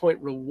channel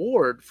point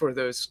reward for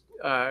those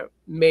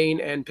main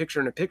and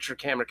picture-in-a-picture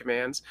camera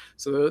commands.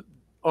 So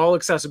all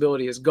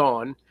accessibility is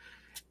gone.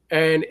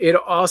 And it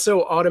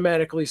also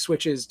automatically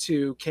switches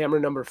to camera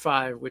number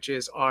 5, which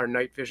is our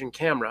night vision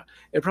camera.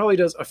 It probably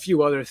does a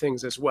few other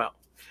things as well.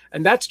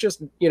 And that's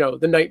just,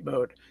 the night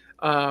mode.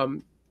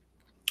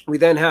 We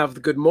then have the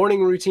good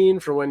morning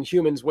routine for when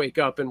humans wake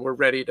up and we're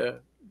ready to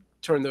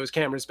turn those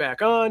cameras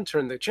back on,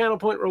 turn the channel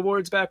point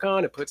rewards back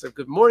on. It puts a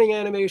good morning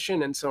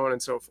animation, and so on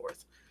and so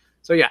forth.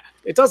 So yeah,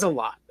 it does a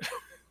lot.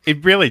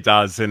 It really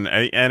does, and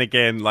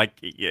again, like,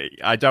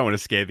 I don't want to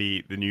scare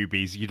the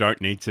newbies. You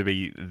don't need to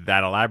be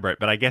that elaborate,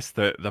 but I guess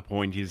the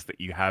point is that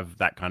you have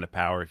that kind of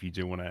power if you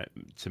do want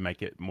to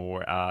make it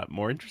more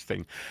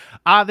interesting.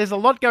 There's a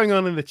lot going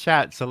on in the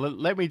chat, so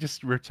let me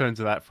just return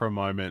to that for a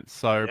moment.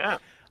 So,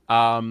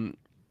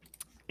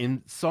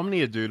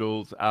 Insomnia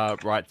Doodles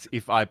writes,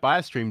 if I buy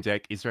a Stream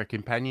Deck, is there a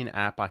companion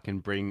app I can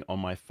bring on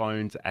my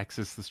phone to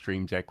access the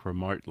Stream Deck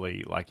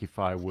remotely? Like if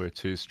I were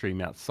to stream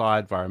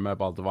outside via a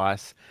mobile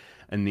device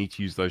and need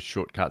to use those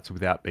shortcuts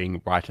without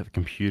being right at the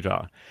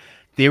computer.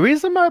 There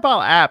is a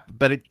mobile app,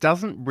 but it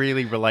doesn't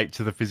really relate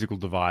to the physical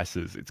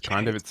devices. It's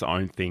kind of its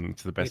own thing,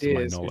 to the best of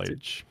my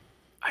knowledge.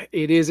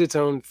 It is its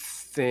own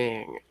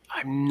thing.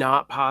 I'm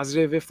not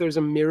positive if there's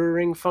a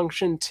mirroring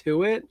function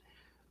to it.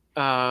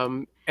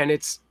 And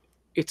it's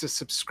a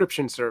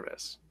subscription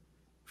service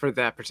for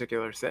that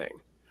particular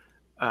thing.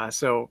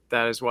 So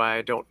that is why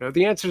I don't know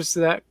the answers to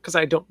that, because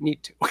I don't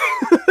need to.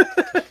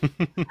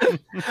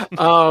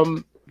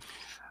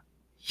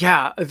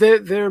 Yeah,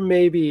 there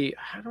may be,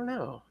 I don't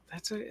know.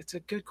 It's a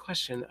good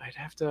question. I'd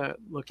have to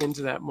look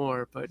into that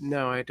more, but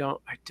no, I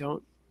don't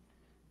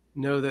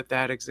know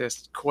that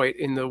exists quite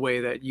in the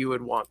way that you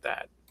would want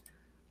that.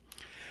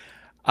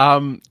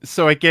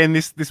 So again,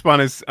 this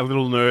one is a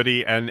little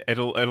nerdy, and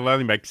it'll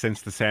only make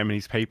sense to Sam and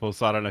his people.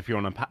 So I don't know if you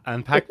want to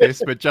unpack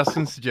this, but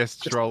Justin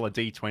suggests roll a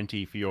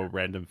D20 for your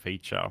random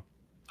feature.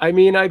 I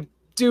mean, I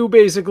do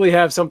basically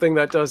have something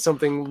that does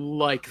something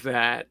like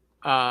that,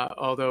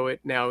 although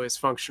it now is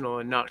functional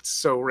and not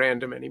so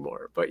random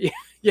anymore. But yeah,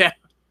 yeah.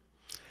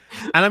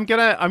 And I'm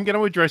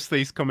gonna address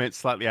these comments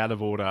slightly out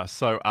of order.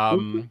 So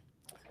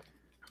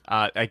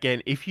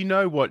again, if you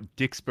know what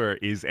Dixper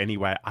is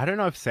anyway, I don't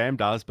know if Sam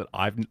does, but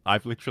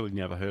I've literally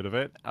never heard of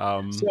it.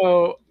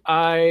 So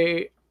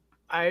I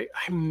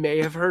may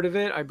have heard of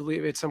it. I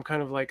believe it's some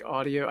kind of like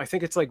audio. I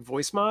think it's like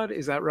voice mod.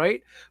 Is that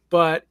right?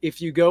 But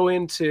if you go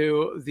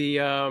into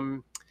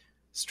the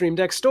Stream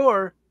Deck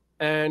store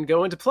and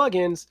go into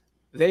plugins,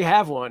 they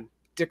have one.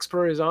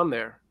 Dixper is on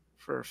there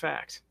for a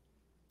fact.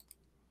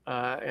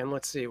 And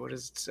let's see, what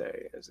does it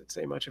say? Does it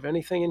say much of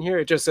anything in here?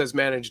 It just says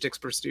manage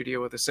Dixper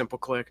Studio with a simple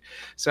click.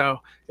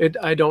 So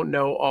I don't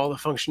know all the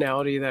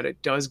functionality that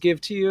it does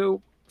give to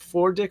you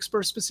for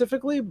Dixper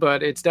specifically,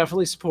 but it's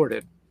definitely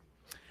supported.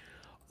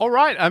 All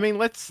right. I mean,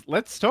 let's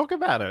talk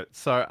about it.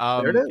 So,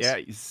 There it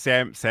is.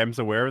 yeah, Sam's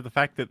aware of the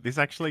fact that this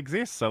actually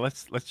exists. So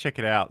let's check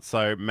it out.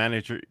 So,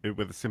 manage it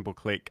with a simple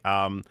click.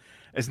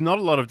 There's not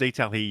a lot of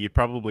detail here. You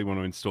probably want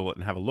to install it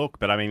and have a look.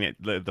 But I mean,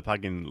 the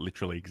plugin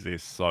literally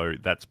exists. So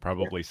that's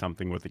probably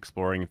something worth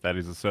exploring if that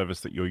is a service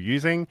that you're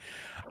using.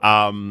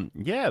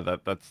 Yeah,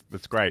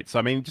 that's great. So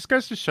I mean, it just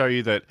goes to show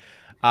you that,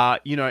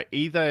 you know,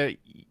 either.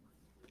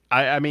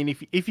 I mean,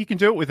 if you can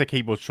do it with a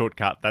keyboard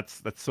shortcut,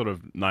 that's sort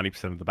of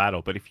 90% of the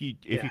battle. But if you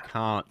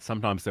can't,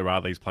 sometimes there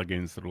are these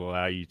plugins that will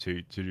allow you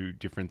to do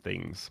different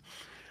things.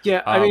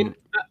 Yeah, I mean,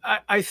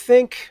 I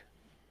think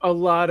a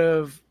lot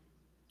of,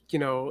 you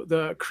know,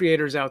 the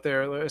creators out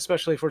there,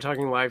 especially if we're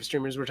talking live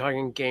streamers, we're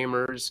talking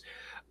gamers,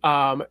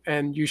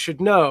 and you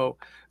should know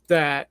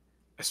that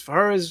as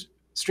far as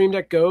Stream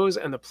Deck goes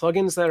and the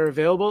plugins that are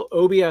available,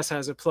 OBS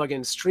has a plugin,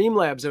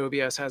 Streamlabs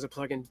OBS has a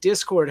plugin,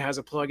 Discord has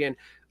a plugin,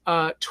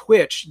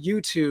 Twitch,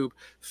 YouTube,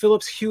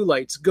 Philips Hue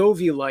lights,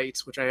 Govee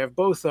lights, which I have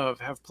both of,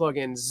 have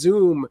plugins,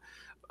 Zoom,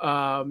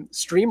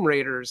 Stream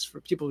Raiders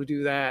for people who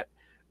do that,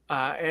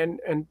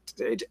 and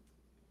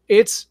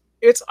it's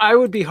I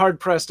would be hard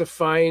pressed to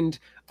find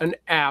an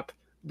app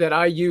that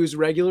I use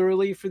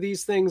regularly for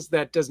these things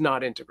that does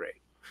not integrate.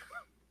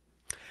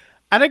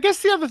 And I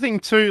guess the other thing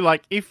too,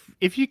 like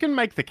if you can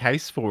make the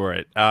case for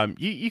it,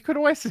 you could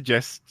always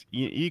suggest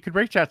you could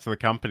reach out to the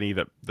company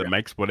that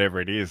makes whatever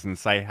it is and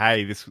say,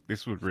 hey,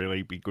 this would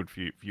really be good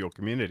for your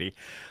community.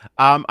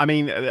 I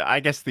mean, I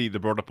guess the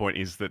broader point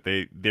is that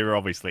there are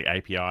obviously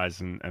APIs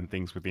and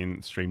things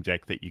within Stream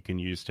Deck that you can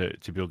use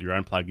to build your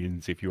own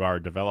plugins if you are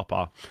a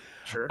developer.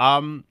 Sure.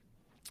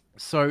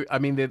 So I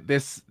mean,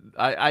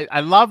 I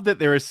love that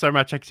there is so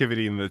much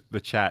activity in the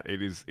chat.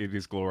 It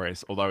is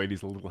glorious, although it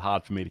is a little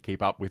hard for me to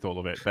keep up with all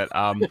of it. But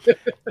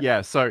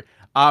yeah. So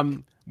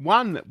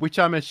one which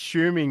I'm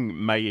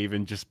assuming may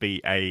even just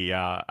be a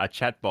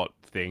chatbot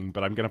thing,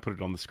 but I'm going to put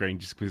it on the screen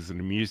just because it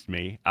amused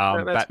me.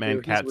 Batman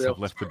true. cats have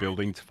left the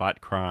building to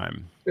fight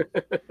crime.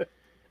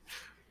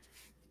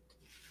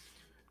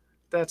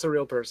 That's a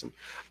real person.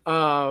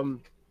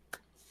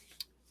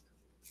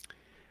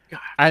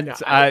 And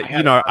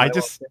you know,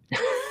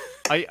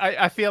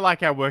 I feel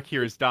like our work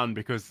here is done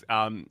because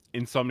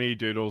Insomnia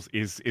Doodles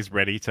is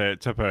ready to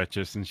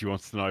purchase, and she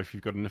wants to know if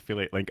you've got an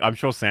affiliate link. I'm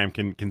sure Sam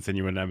can send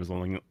you an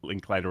Amazon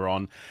link later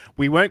on.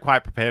 We weren't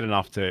quite prepared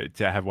enough to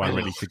have one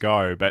ready to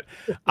go, but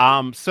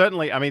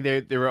certainly, I mean,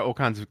 there are all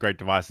kinds of great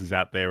devices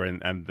out there,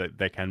 and that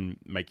they can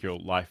make your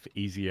life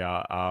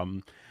easier.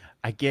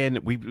 Again,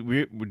 we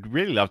would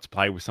really love to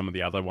play with some of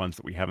the other ones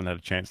that we haven't had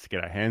a chance to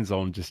get our hands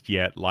on just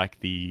yet, like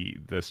the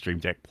Stream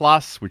Deck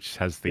Plus, which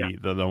has the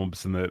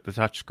knobs and the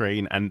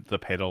touchscreen, and the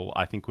pedal.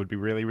 I think would be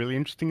really, really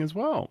interesting as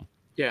well.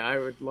 Yeah, I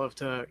would love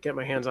to get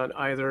my hands on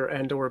either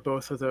and or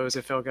both of those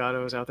if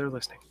Elgato is out there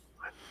listening.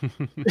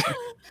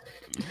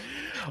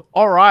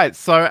 All right.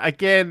 So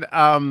again,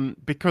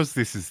 because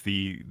this is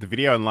the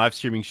video and live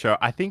streaming show,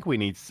 I think we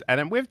need,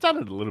 and we've done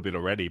it a little bit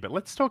already, but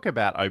let's talk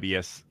about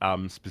OBS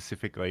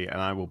specifically, and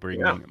I will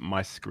bring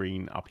my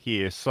screen up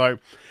here. So,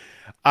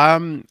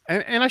 and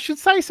I should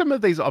say some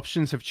of these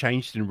options have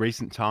changed in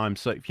recent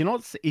times. So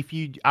if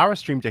you are a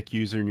Stream Deck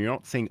user and you're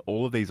not seeing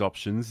all of these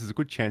options, there's a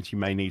good chance you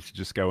may need to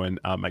just go and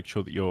make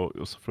sure that your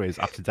software is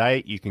up to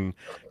date. You can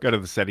go to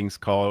the settings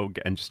cog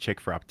and just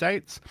check for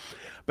updates.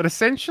 But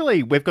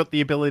essentially, we've got the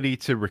ability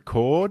to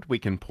record. We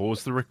can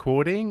pause the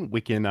recording.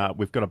 We've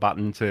got a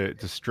button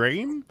to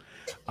stream.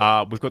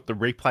 We've got the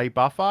replay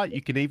buffer.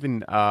 You can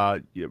even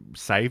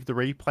save the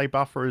replay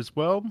buffer as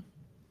well.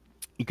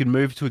 You can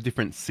move to a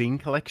different scene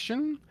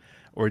collection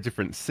or a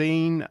different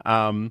scene.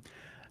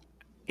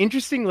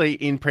 Interestingly,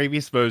 in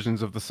previous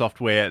versions of the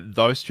software,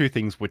 those two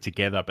things were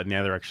together, but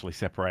now they're actually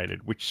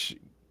separated, which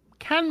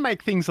can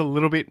make things a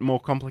little bit more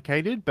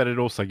complicated, but it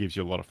also gives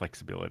you a lot of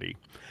flexibility.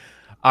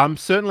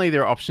 Certainly,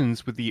 there are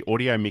options with the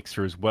audio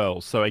mixer as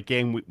well. So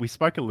again, we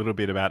spoke a little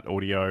bit about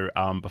audio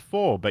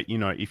before, but you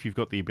know, if you've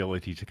got the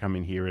ability to come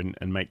in here and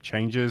make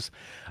changes,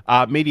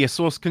 media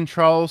source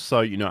control. So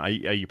you know, are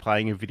you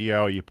playing a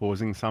video? Are you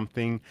pausing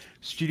something?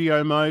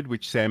 Studio mode,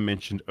 which Sam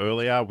mentioned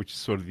earlier, which is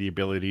sort of the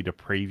ability to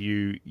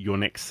preview your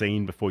next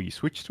scene before you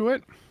switch to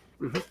it.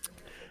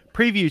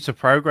 preview to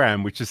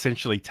program, which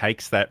essentially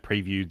takes that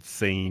previewed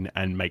scene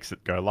and makes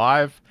it go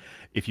live.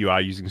 If you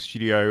are using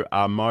studio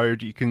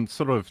mode, you can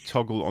sort of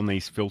toggle on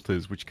these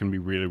filters, which can be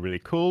really, really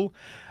cool.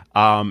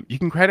 You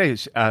can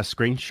create a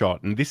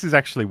screenshot, and this is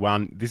actually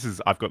one.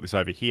 I've got this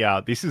over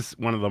here. This is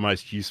one of the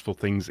most useful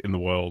things in the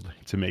world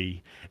to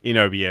me in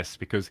OBS,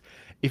 because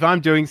if I'm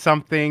doing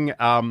something,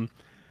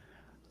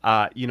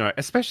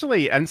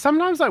 especially, and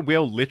sometimes I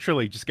will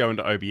literally just go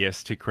into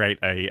OBS to create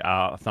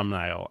a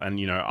thumbnail, and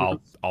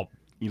I'll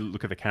you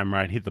look at the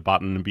camera and hit the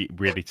button and be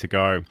ready to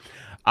go.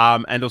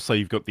 And also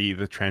you've got the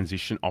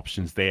transition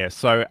options there.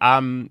 So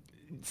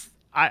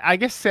I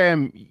guess,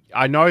 Sam,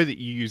 I know that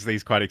you use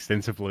these quite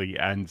extensively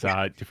and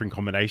different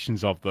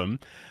combinations of them.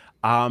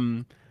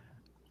 Um,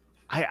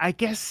 I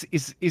guess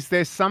is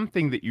there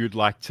something that you'd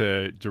like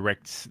to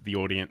direct the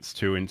audience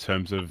to in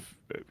terms of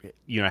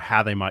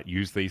how they might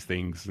use these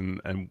things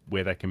and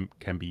where they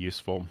can be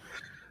useful?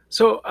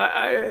 So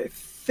I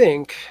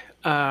think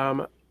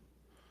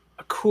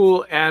a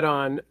cool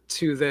add-on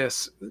to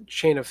this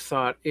chain of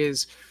thought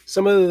is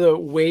some of the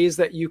ways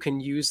that you can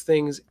use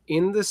things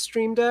in the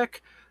Stream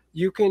Deck.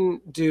 You can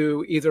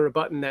do either a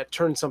button that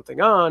turns something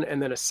on and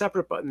then a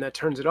separate button that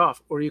turns it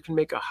off, or you can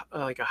make a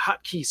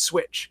hotkey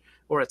switch,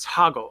 or it's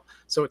hoggle.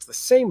 So it's the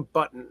same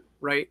button,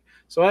 right?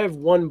 So I have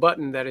one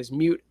button that is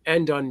mute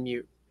and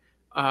unmute,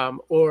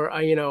 or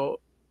I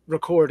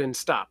record and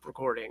stop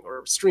recording,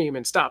 or stream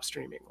and stop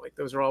streaming. Like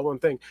those are all one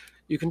thing.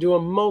 You can do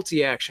a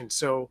multi-action.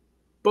 So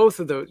both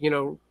of those,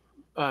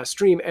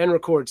 stream and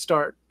record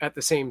start at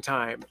the same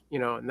time,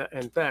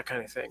 and that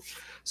kind of thing.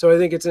 So I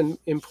think it's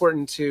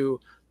important to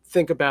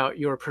think about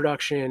your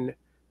production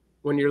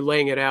when you're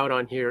laying it out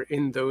on here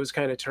in those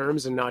kind of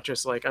terms, and not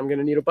just like, I'm going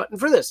to need a button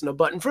for this and a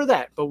button for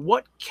that, but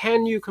what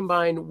can you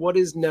combine, what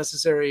is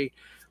necessary,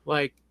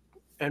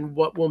 and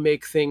what will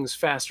make things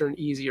faster and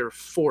easier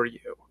for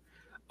you.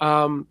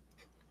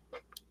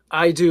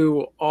 I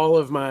do all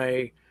of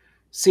my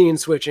scene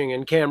switching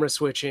and camera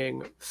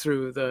switching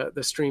through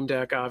the Stream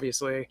Deck.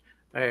 Obviously,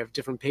 I have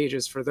different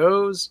pages for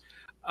those.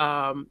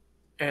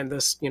 And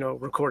this,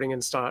 recording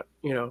and stop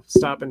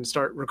and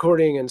start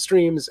recording and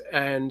streams.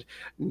 And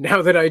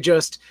now that I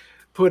just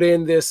put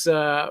in this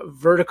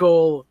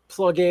vertical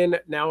plugin,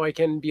 now I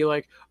can be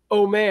like,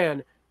 oh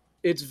man,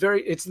 it's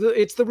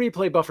the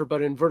replay buffer,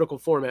 but in vertical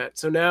format.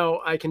 So now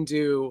I can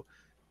do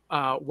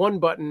one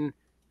button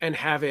and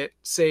have it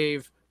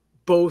save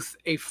both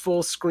a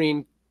full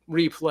screen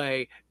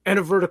replay and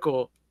a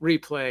vertical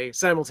replay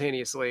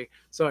simultaneously.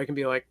 So I can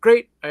be like,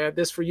 great, I had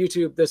this for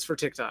YouTube, this for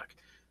TikTok.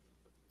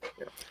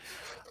 Yeah.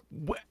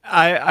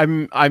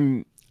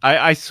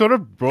 I sort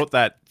of brought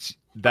that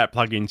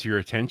plug into your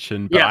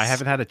attention, but yes. I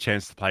haven't had a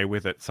chance to play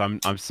with it, so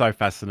I'm so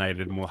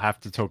fascinated, and we'll have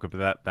to talk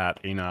about that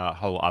in a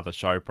whole other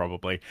show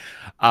probably.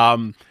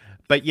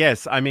 But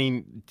yes, I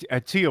mean,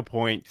 to your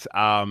point,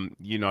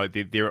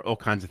 there are all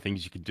kinds of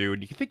things you can do,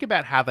 and you can think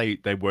about how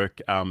they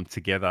work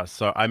together.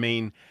 So I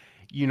mean,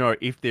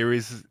 if there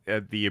is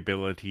the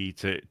ability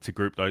to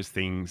group those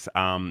things,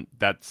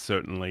 that's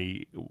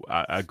certainly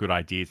a good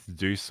idea to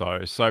do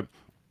so. So.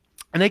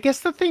 And I guess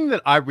the thing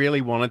that I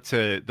really wanted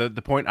to,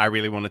 the point I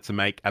really wanted to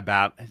make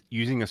about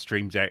using a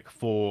Stream Deck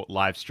for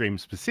live stream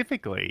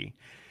specifically,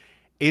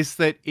 is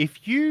that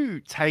if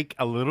you take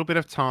a little bit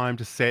of time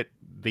to set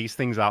these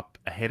things up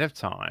ahead of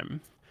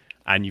time,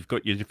 and you've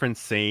got your different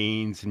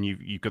scenes, and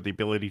you've got the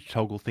ability to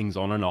toggle things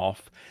on and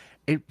off,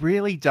 it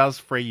really does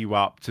free you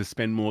up to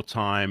spend more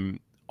time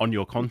on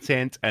your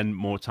content and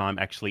more time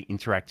actually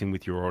interacting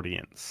with your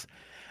audience.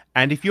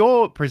 And if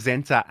you're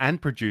presenter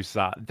and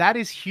producer, that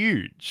is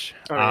huge.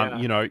 Oh,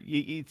 yeah.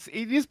 It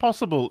is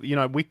possible.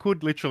 We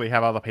could literally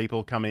have other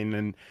people come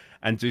in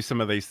and do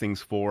some of these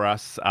things for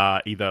us,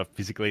 either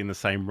physically in the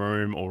same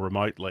room or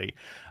remotely,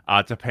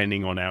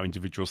 depending on our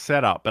individual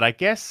setup. But I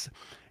guess,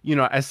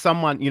 as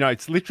someone,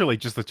 it's literally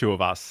just the two of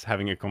us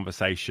having a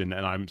conversation,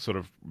 and I'm sort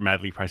of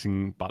madly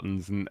pressing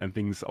buttons and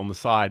things on the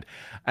side.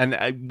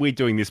 And we're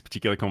doing this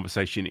particular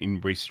conversation in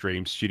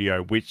Restream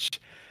Studio, which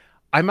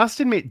I must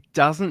admit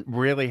doesn't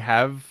really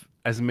have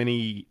as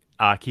many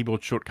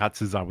keyboard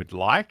shortcuts as I would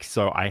like.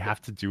 So I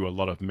have to do a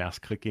lot of mouse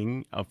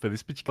clicking for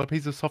this particular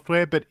piece of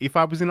software. But if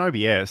I was in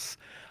OBS,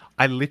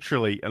 I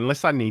literally,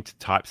 unless I need to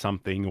type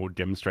something or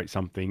demonstrate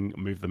something,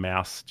 move the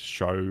mouse to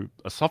show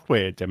a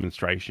software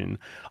demonstration,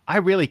 I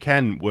really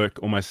can work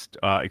almost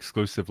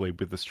exclusively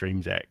with the Stream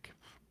Deck.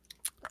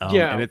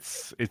 And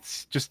it's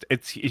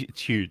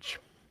huge.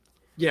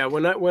 Yeah,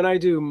 when I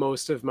do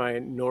most of my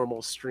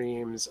normal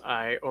streams,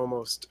 I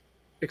almost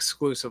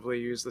exclusively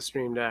use the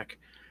Stream Deck.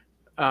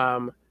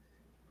 When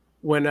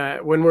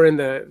we're in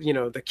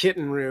the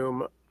kitten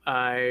room,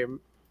 I'm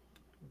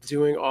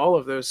doing all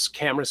of those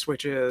camera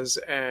switches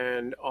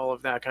and all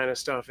of that kind of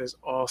stuff is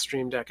all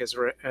Stream Deck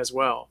as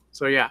well.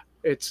 So yeah,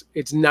 it's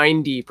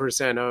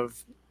 90%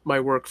 of my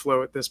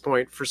workflow at this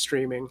point for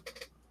streaming.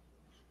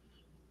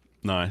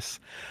 Nice.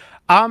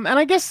 And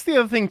I guess the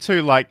other thing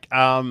too,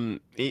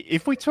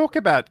 if we talk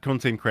about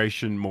content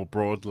creation more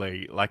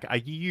broadly, are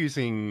you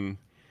using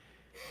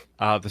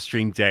the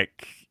Stream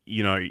Deck,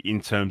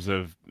 in terms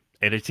of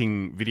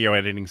editing, video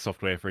editing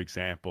software, for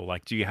example?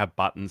 Like, do you have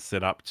buttons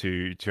set up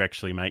to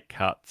actually make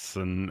cuts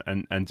and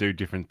do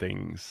different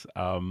things?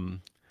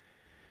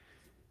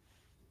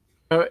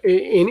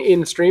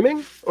 In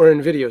streaming or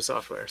in video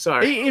software?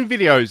 Sorry. In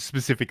videos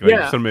specifically,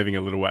 Yeah. sort of moving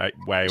a little way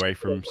away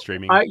from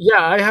streaming.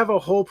 I have a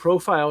whole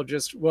profile.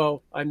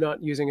 Well, I'm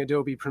not using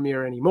Adobe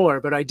Premiere anymore,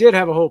 but I did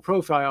have a whole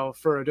profile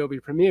for Adobe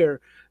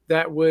Premiere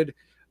that would,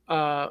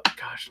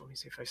 gosh, let me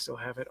see if I still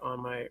have it on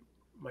my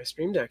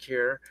Stream Deck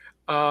here.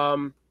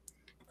 And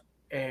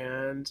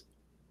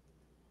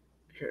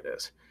here it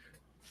is.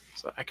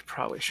 So I could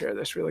probably share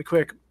this really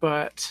quick,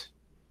 but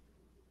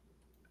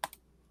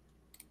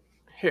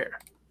here,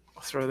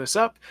 I'll throw this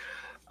up.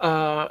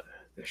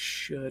 This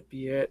should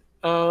be it.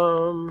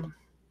 So,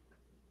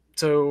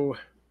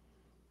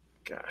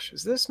 gosh,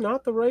 is this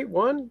not the right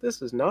one?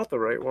 This is not the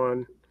right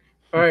one.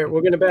 All right,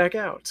 we're going to back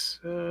out.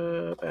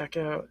 Back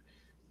out.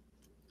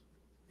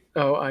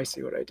 Oh, I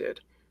see what I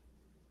did.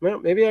 Well,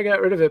 maybe I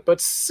got rid of it,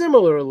 but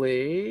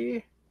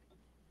similarly,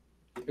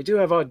 I do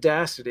have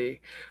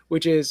Audacity,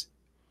 which is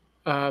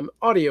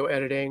audio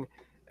editing.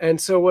 And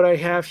so what I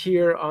have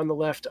here on the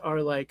left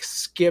are like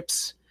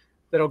skips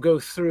that'll go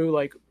through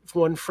like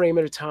one frame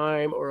at a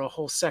time or a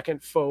whole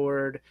second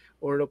forward,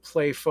 or it'll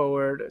play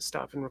forward,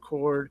 stop and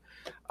record.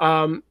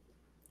 I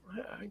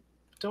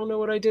don't know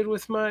what I did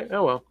with my,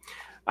 oh well.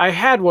 I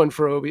had one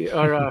for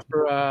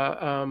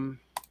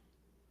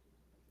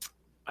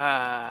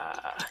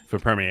for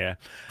Premiere.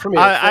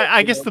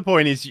 I guess the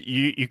point is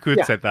you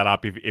could set that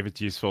up if it's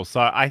useful.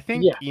 So I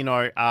think, you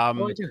know...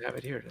 oh, I do have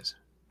it. Here it is.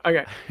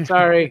 Okay.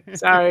 Sorry.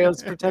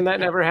 Let's pretend that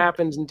never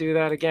happened and do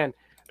that again.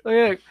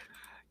 Okay.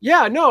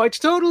 Yeah, no, I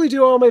totally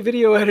do all my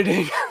video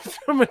editing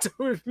from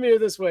Adobe Premiere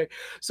this way.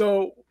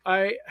 So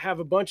I have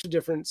a bunch of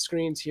different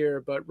screens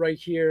here, but right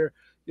here,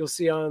 you'll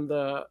see on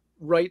the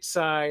right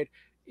side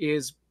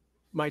is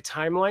my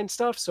timeline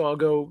stuff. So I'll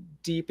go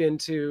deep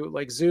into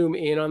like zoom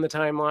in on the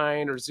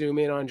timeline or zoom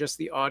in on just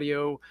the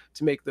audio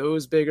to make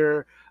those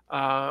bigger,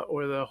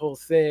 or the whole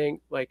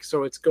thing. Like,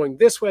 so it's going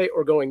this way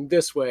or going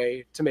this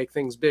way to make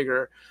things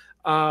bigger,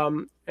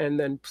 and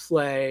then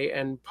play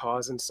and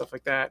pause and stuff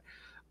like that.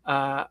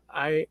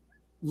 I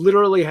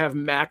literally have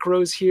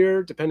macros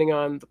here, depending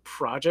on the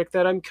project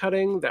that I'm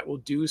cutting, that will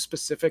do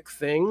specific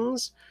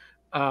things.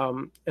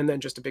 And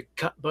then just a big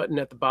cut button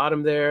at the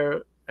bottom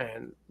there,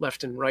 and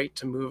left and right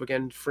to move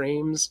again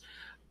frames.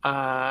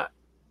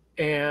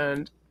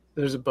 And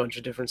there's a bunch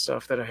of different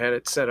stuff that I had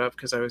it set up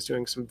because I was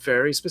doing some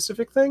very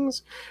specific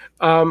things.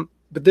 But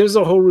there's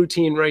a whole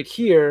routine right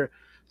here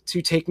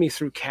to take me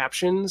through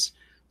captions.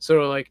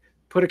 So like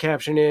put a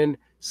caption in,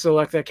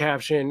 select that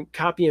caption,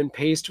 copy and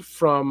paste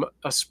from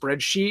a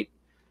spreadsheet,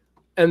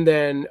 and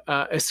then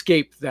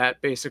escape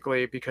that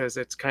basically, because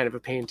it's kind of a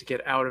pain to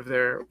get out of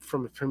there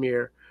from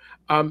Premiere.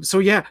 So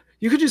yeah,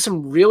 you could do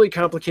some really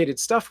complicated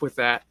stuff with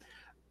that.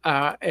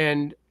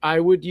 And I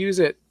would use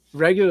it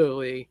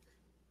regularly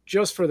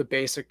just for the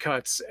basic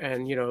cuts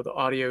and, you know, the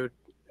audio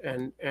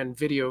and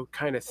video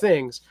kind of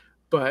things.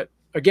 But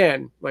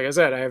again, like I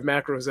said, I have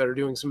macros that are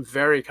doing some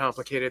very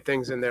complicated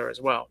things in there as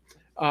well.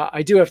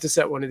 I do have to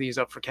set one of these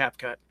up for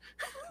CapCut.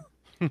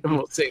 And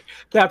we'll see.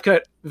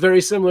 CapCut,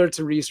 very similar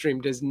to Restream,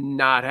 does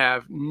not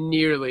have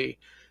nearly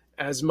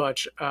as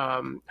much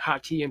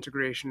hotkey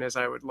integration as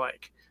I would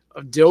like.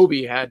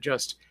 Adobe had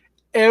just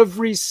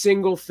every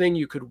single thing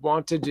you could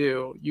want to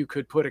do, you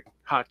could put a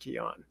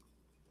hotkey on.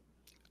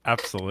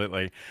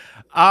 Absolutely.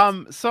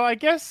 So I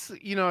guess,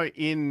 you know,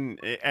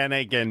 and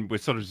again, we're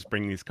sort of just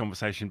bringing this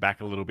conversation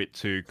back a little bit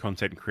to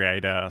content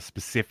creator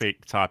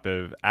specific type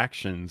of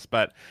actions.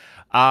 But,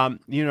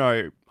 you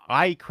know,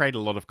 I create a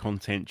lot of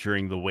content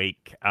during the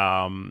week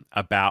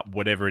about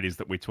whatever it is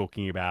that we're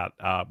talking about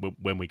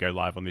when we go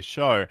live on this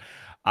show.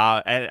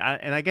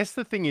 And I guess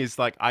the thing is,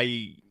 like,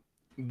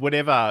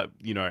 whatever,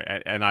 you know,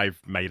 and I've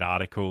made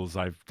articles,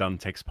 I've done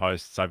text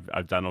posts,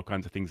 I've done all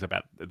kinds of things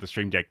about the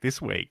Stream Deck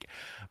this week.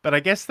 But I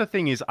guess the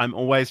thing is, I'm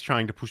always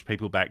trying to push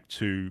people back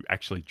to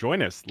actually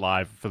join us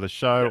live for the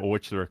show or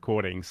watch the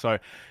recording. So,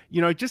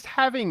 you know, just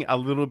having a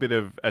little bit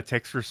of a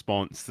text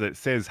response that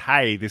says,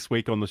 hey, this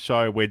week on the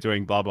show, we're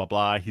doing blah, blah,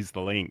 blah, here's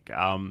the link.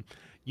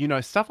 You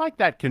know, stuff like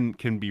that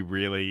can be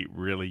really,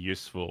 really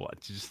useful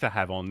just to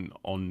have on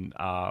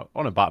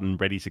a button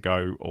ready to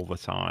go all the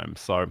time.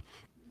 So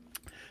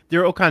there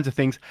are all kinds of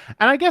things.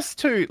 And I guess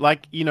too,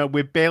 like, you know,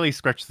 we've barely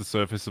scratched the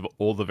surface of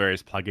all the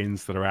various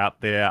plugins that are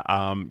out there.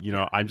 You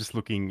know, I'm just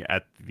looking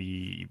at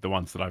the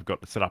ones that I've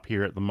got set up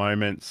here at the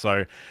moment.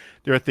 So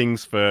there are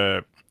things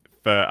for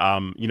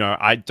you know,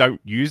 I don't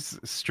use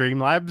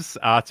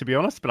Streamlabs to be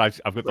honest, but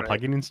I've got the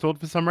plugin installed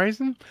for some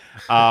reason.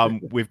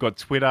 We've got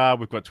Twitter,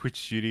 we've got Twitch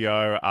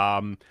Studio,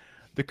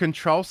 the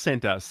Control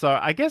Center. So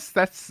I guess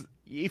that's,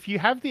 if you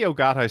have the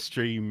Elgato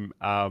Stream,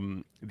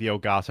 the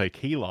Elgato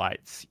key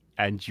lights,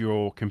 and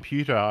your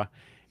computer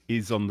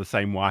is on the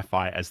same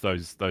Wi-Fi as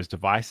those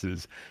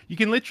devices, you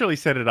can literally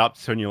set it up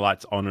to turn your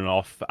lights on and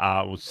off,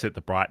 or set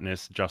the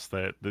brightness, adjust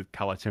the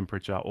color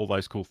temperature, all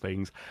those cool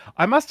things.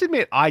 I must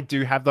admit, I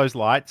do have those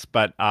lights,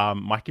 but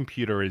my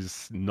computer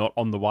is not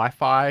on the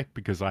Wi-Fi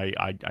because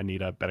I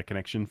need a better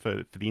connection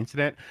for the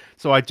internet.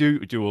 So I do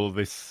all of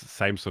this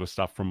same sort of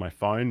stuff from my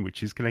phone,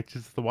 which is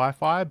connected to the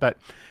Wi-Fi. But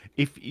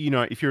if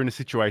you're in a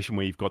situation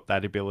where you've got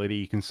that ability,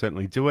 you can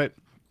certainly do it.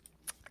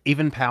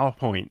 Even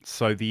PowerPoint,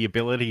 so the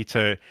ability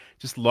to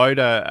just load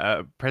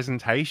a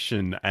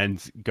presentation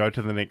and go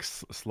to the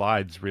next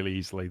slides really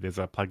easily. There's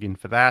a plugin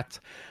for that.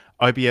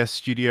 OBS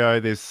Studio,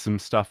 there's some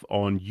stuff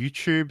on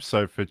YouTube,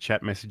 so for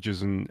chat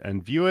messages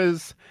and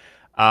viewers.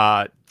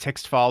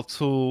 Text file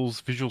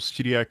tools, Visual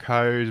Studio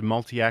Code,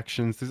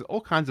 multi-actions. There's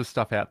all kinds of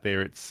stuff out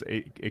there.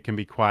 It can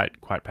be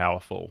quite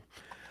powerful.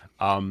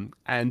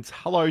 And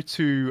hello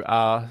to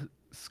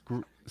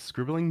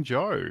Scribbling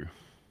Joe.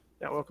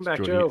 Yeah, welcome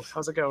back, Joe. Us.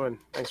 How's it going?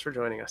 Thanks for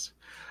joining us.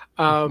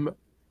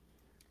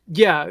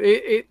 Yeah,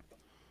 it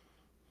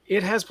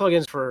has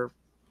plugins for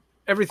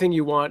everything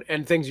you want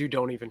and things you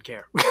don't even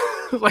care.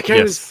 Like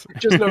I was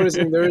just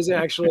noticing, there is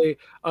actually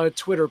a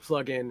Twitter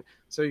plugin,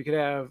 so you can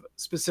have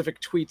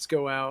specific tweets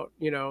go out.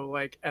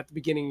 Like at the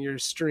beginning of your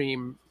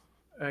stream,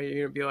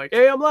 you're gonna be like,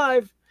 "Hey, I'm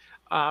live,"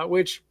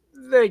 which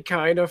they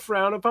kind of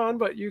frown upon,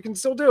 but you can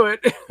still do it.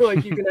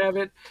 Like you can have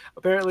it.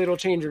 Apparently, it'll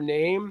change your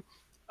name.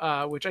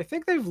 Which I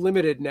think they've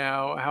limited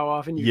now how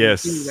often you can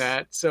do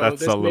that. So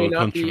this may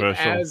not be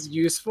as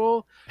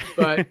useful,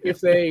 but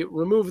if they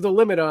remove the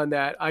limit on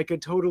that, I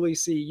could totally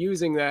see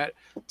using that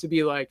to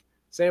be like,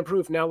 Sam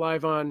Proof now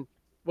live on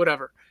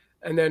whatever,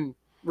 and then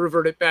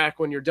revert it back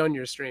when you're done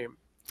your stream.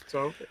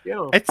 So,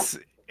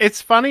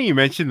 It's funny you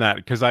mentioned that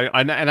because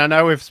I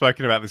know we've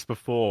spoken about this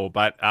before,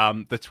 but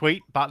the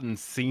tweet button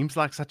seems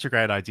like such a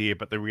great idea,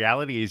 but the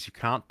reality is you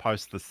can't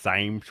post the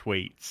same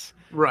tweets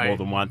more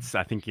than once,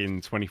 I think,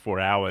 in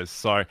 24 hours.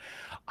 So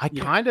I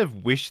kind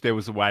of wish there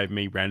was a way of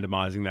me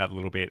randomizing that a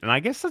little bit. And I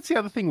guess that's the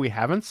other thing we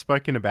haven't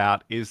spoken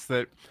about is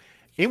that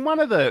in one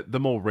of the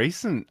more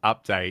recent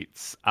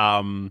updates,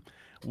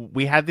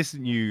 we had this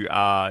new...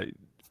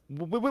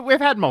 we've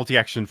had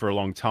multi-action for a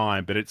long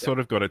time, but it's sort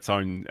of got its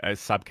own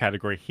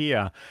subcategory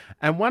here.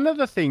 And one of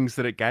the things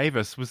that it gave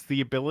us was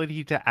the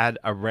ability to add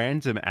a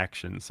random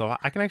action. So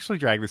I can actually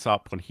drag this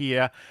up on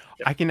here.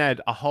 I can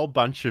add a whole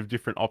bunch of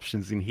different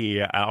options in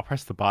here. I'll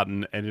press the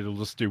button and it'll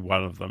just do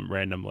one of them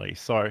randomly.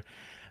 So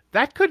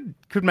that could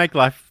make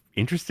life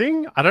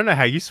interesting. I don't know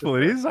how useful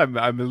it is. I'm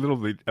a little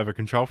bit of a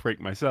control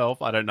freak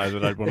myself. I don't know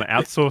that I'd want to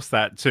outsource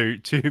that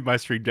to my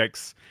Stream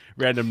Deck's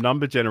random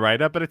number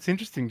generator, but it's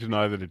interesting to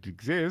know that it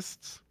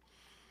exists.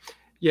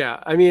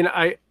 Yeah, I mean,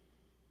 I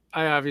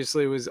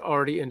obviously was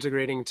already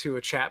integrating to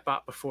a chat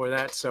bot before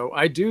that, so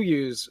I do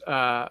use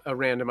a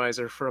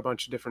randomizer for a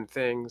bunch of different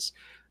things,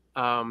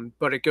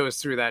 but it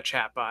goes through that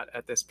chat bot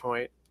at this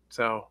point,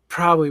 so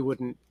probably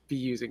wouldn't be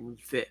using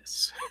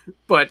this,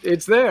 but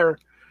it's there.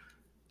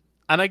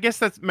 And I guess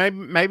that's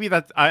maybe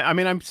that's, I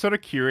mean, I'm sort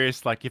of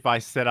curious, like if I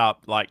set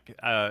up like,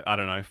 I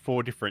don't know,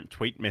 4 different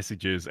tweet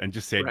messages and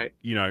just said,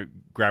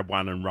 grab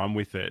one and run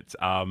with it.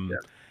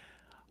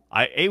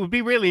 It would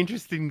be really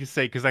interesting to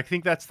see, because I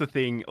think that's the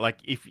thing. Like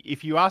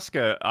if you ask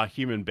a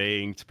human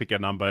being to pick a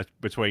number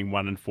between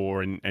 1 and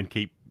 4 and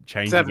keep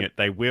changing 7. it,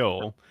 they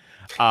will.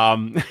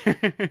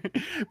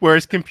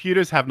 Whereas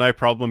computers have no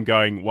problem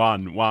going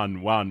 1,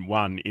 1, 1,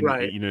 1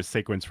 in a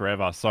sequence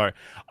forever. So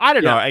I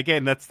don't know.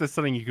 Again, that's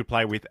something you could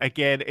play with.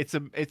 Again,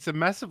 it's a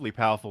massively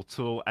powerful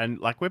tool, and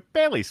like we've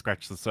barely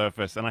scratched the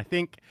surface. And I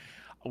think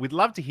we'd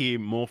love to hear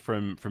more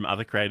from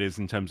other creators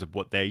in terms of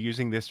what they're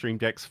using their Stream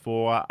Decks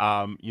for.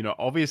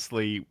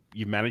 Obviously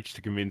you managed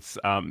to convince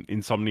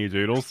Insomnia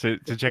Doodles to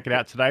check it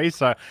out today,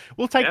 so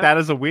we'll take that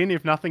as a win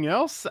if nothing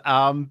else.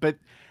 But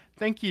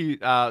thank you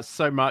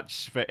so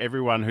much for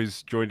everyone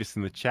who's joined us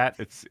in the chat.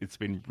 It's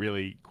been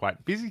really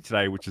quite busy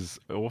today, which is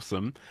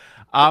awesome.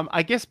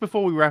 I guess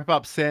before we wrap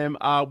up, Sam,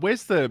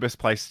 where's the best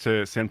place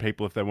to send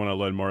people if they want to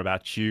learn more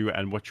about you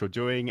and what you're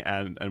doing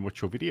and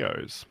what's your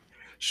videos?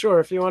 Sure.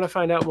 If you want to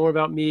find out more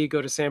about me, go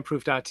to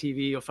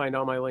samproof.tv. You'll find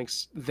all my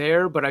links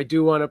there. But I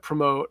do want to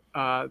promote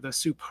the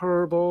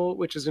Super Bowl,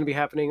 which is going to be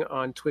happening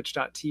on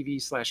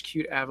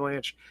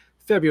twitch.tv/cuteavalanche,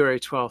 February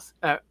 12th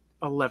at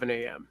 11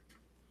 a.m.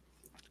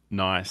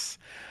 Nice.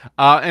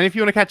 And if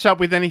you want to catch up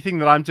with anything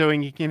that I'm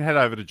doing, you can head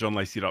over to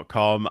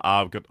johnlacey.com.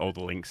 I've got all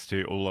the links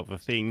to all of the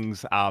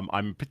things.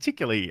 I'm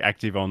particularly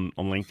active on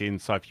LinkedIn,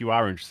 so if you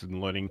are interested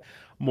in learning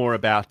more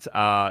about,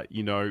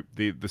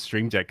 the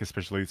Stream Deck,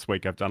 especially this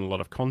week, I've done a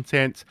lot of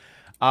content,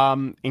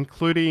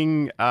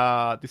 including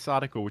this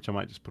article, which I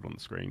might just put on the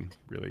screen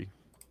really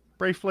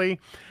briefly.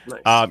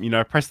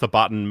 Nice. Press the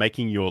button,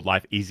 making your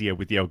life easier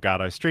with the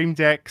Elgato Stream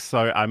Deck.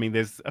 So, I mean,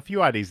 there's a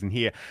few ideas in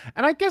here.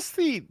 And I guess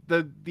the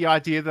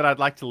idea that I'd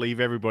like to leave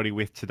everybody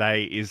with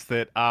today is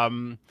that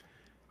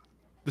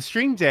the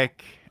Stream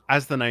Deck,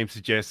 as the name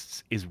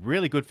suggests, is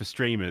really good for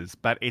streamers,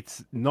 but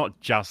it's not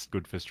just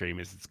good for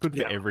streamers. It's good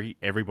for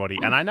everybody.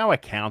 And I know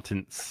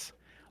accountants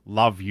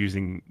love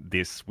using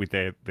this with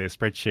their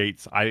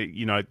spreadsheets.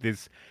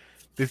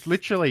 There's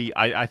literally,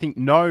 I think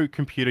no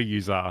computer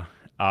user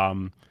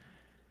um,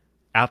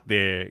 out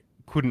there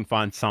couldn't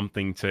find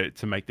something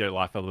to make their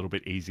life a little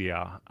bit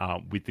easier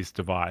with this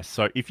device.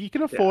 So if you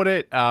can Yeah. afford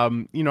it,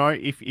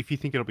 if you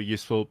think it'll be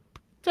useful,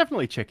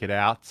 definitely check it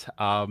out.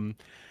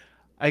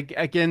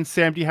 Again,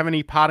 Sam, do you have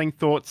any parting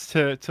thoughts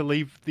to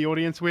leave the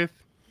audience with?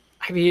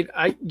 I mean,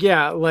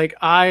 like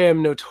I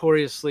am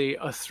notoriously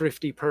a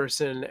thrifty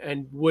person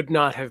and would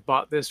not have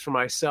bought this for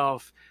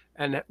myself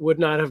and would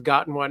not have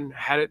gotten one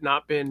had it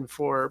not been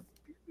for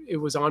it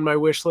was on my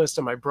wish list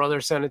and my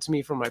brother sent it to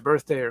me for my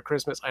birthday or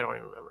Christmas. I don't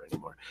even remember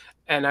anymore.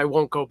 And I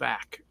won't go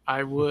back.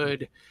 I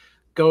would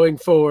going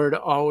forward,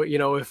 all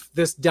if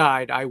this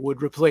died, I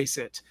would replace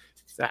it.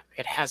 That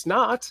it has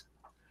not.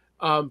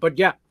 But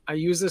yeah, I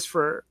use this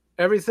for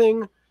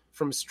everything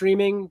from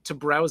streaming to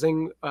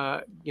browsing,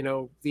 the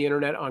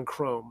internet on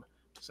Chrome.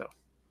 So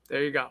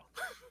there you go.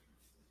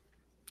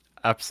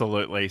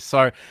 Absolutely.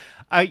 So,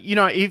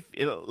 if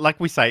like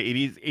we say,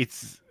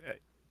 it's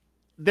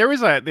there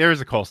is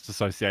a cost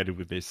associated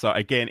with this. So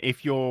again,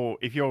 if you're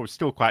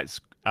still quite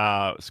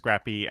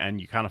scrappy and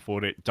you can't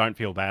afford it, don't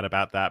feel bad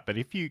about that. But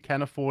if you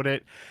can afford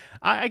it,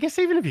 I guess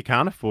even if you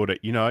can't afford it,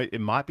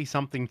 it might be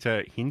something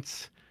to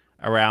hint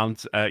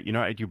around, at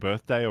your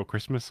birthday or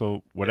Christmas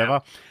or Yeah.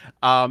 whatever.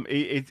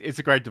 It's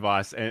a great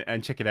device,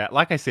 and check it out.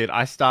 Like I said,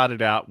 I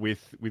started out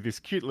with this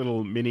cute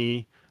little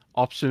mini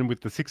option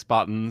with the 6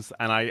 buttons,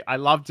 and I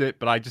loved it,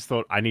 but I just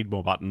thought I need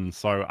more buttons,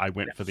 so I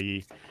went for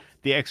Yes.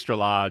 the extra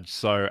large.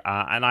 So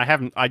and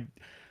I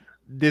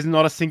there's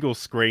not a single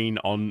screen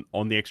on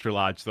the extra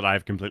large that I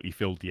have completely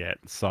filled yet.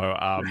 So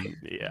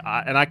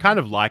yeah, and I kind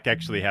of like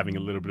actually having a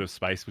little bit of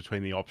space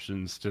between the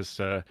options, just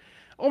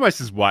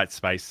almost as white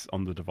space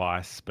on the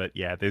device. But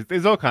yeah,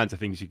 there's all kinds of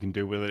things you can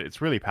do with it.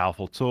 It's a really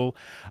powerful tool.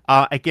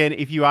 Again,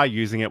 if you are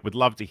using it, would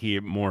love to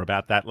hear more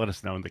about that. Let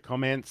us know in the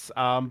comments.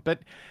 But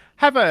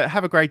have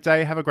a great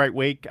day. Have a great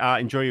week.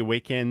 Enjoy your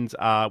weekend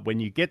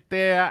when you get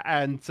there.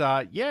 And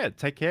yeah,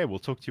 take care. We'll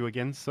talk to you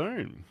again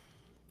soon.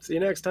 See you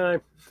next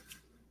time.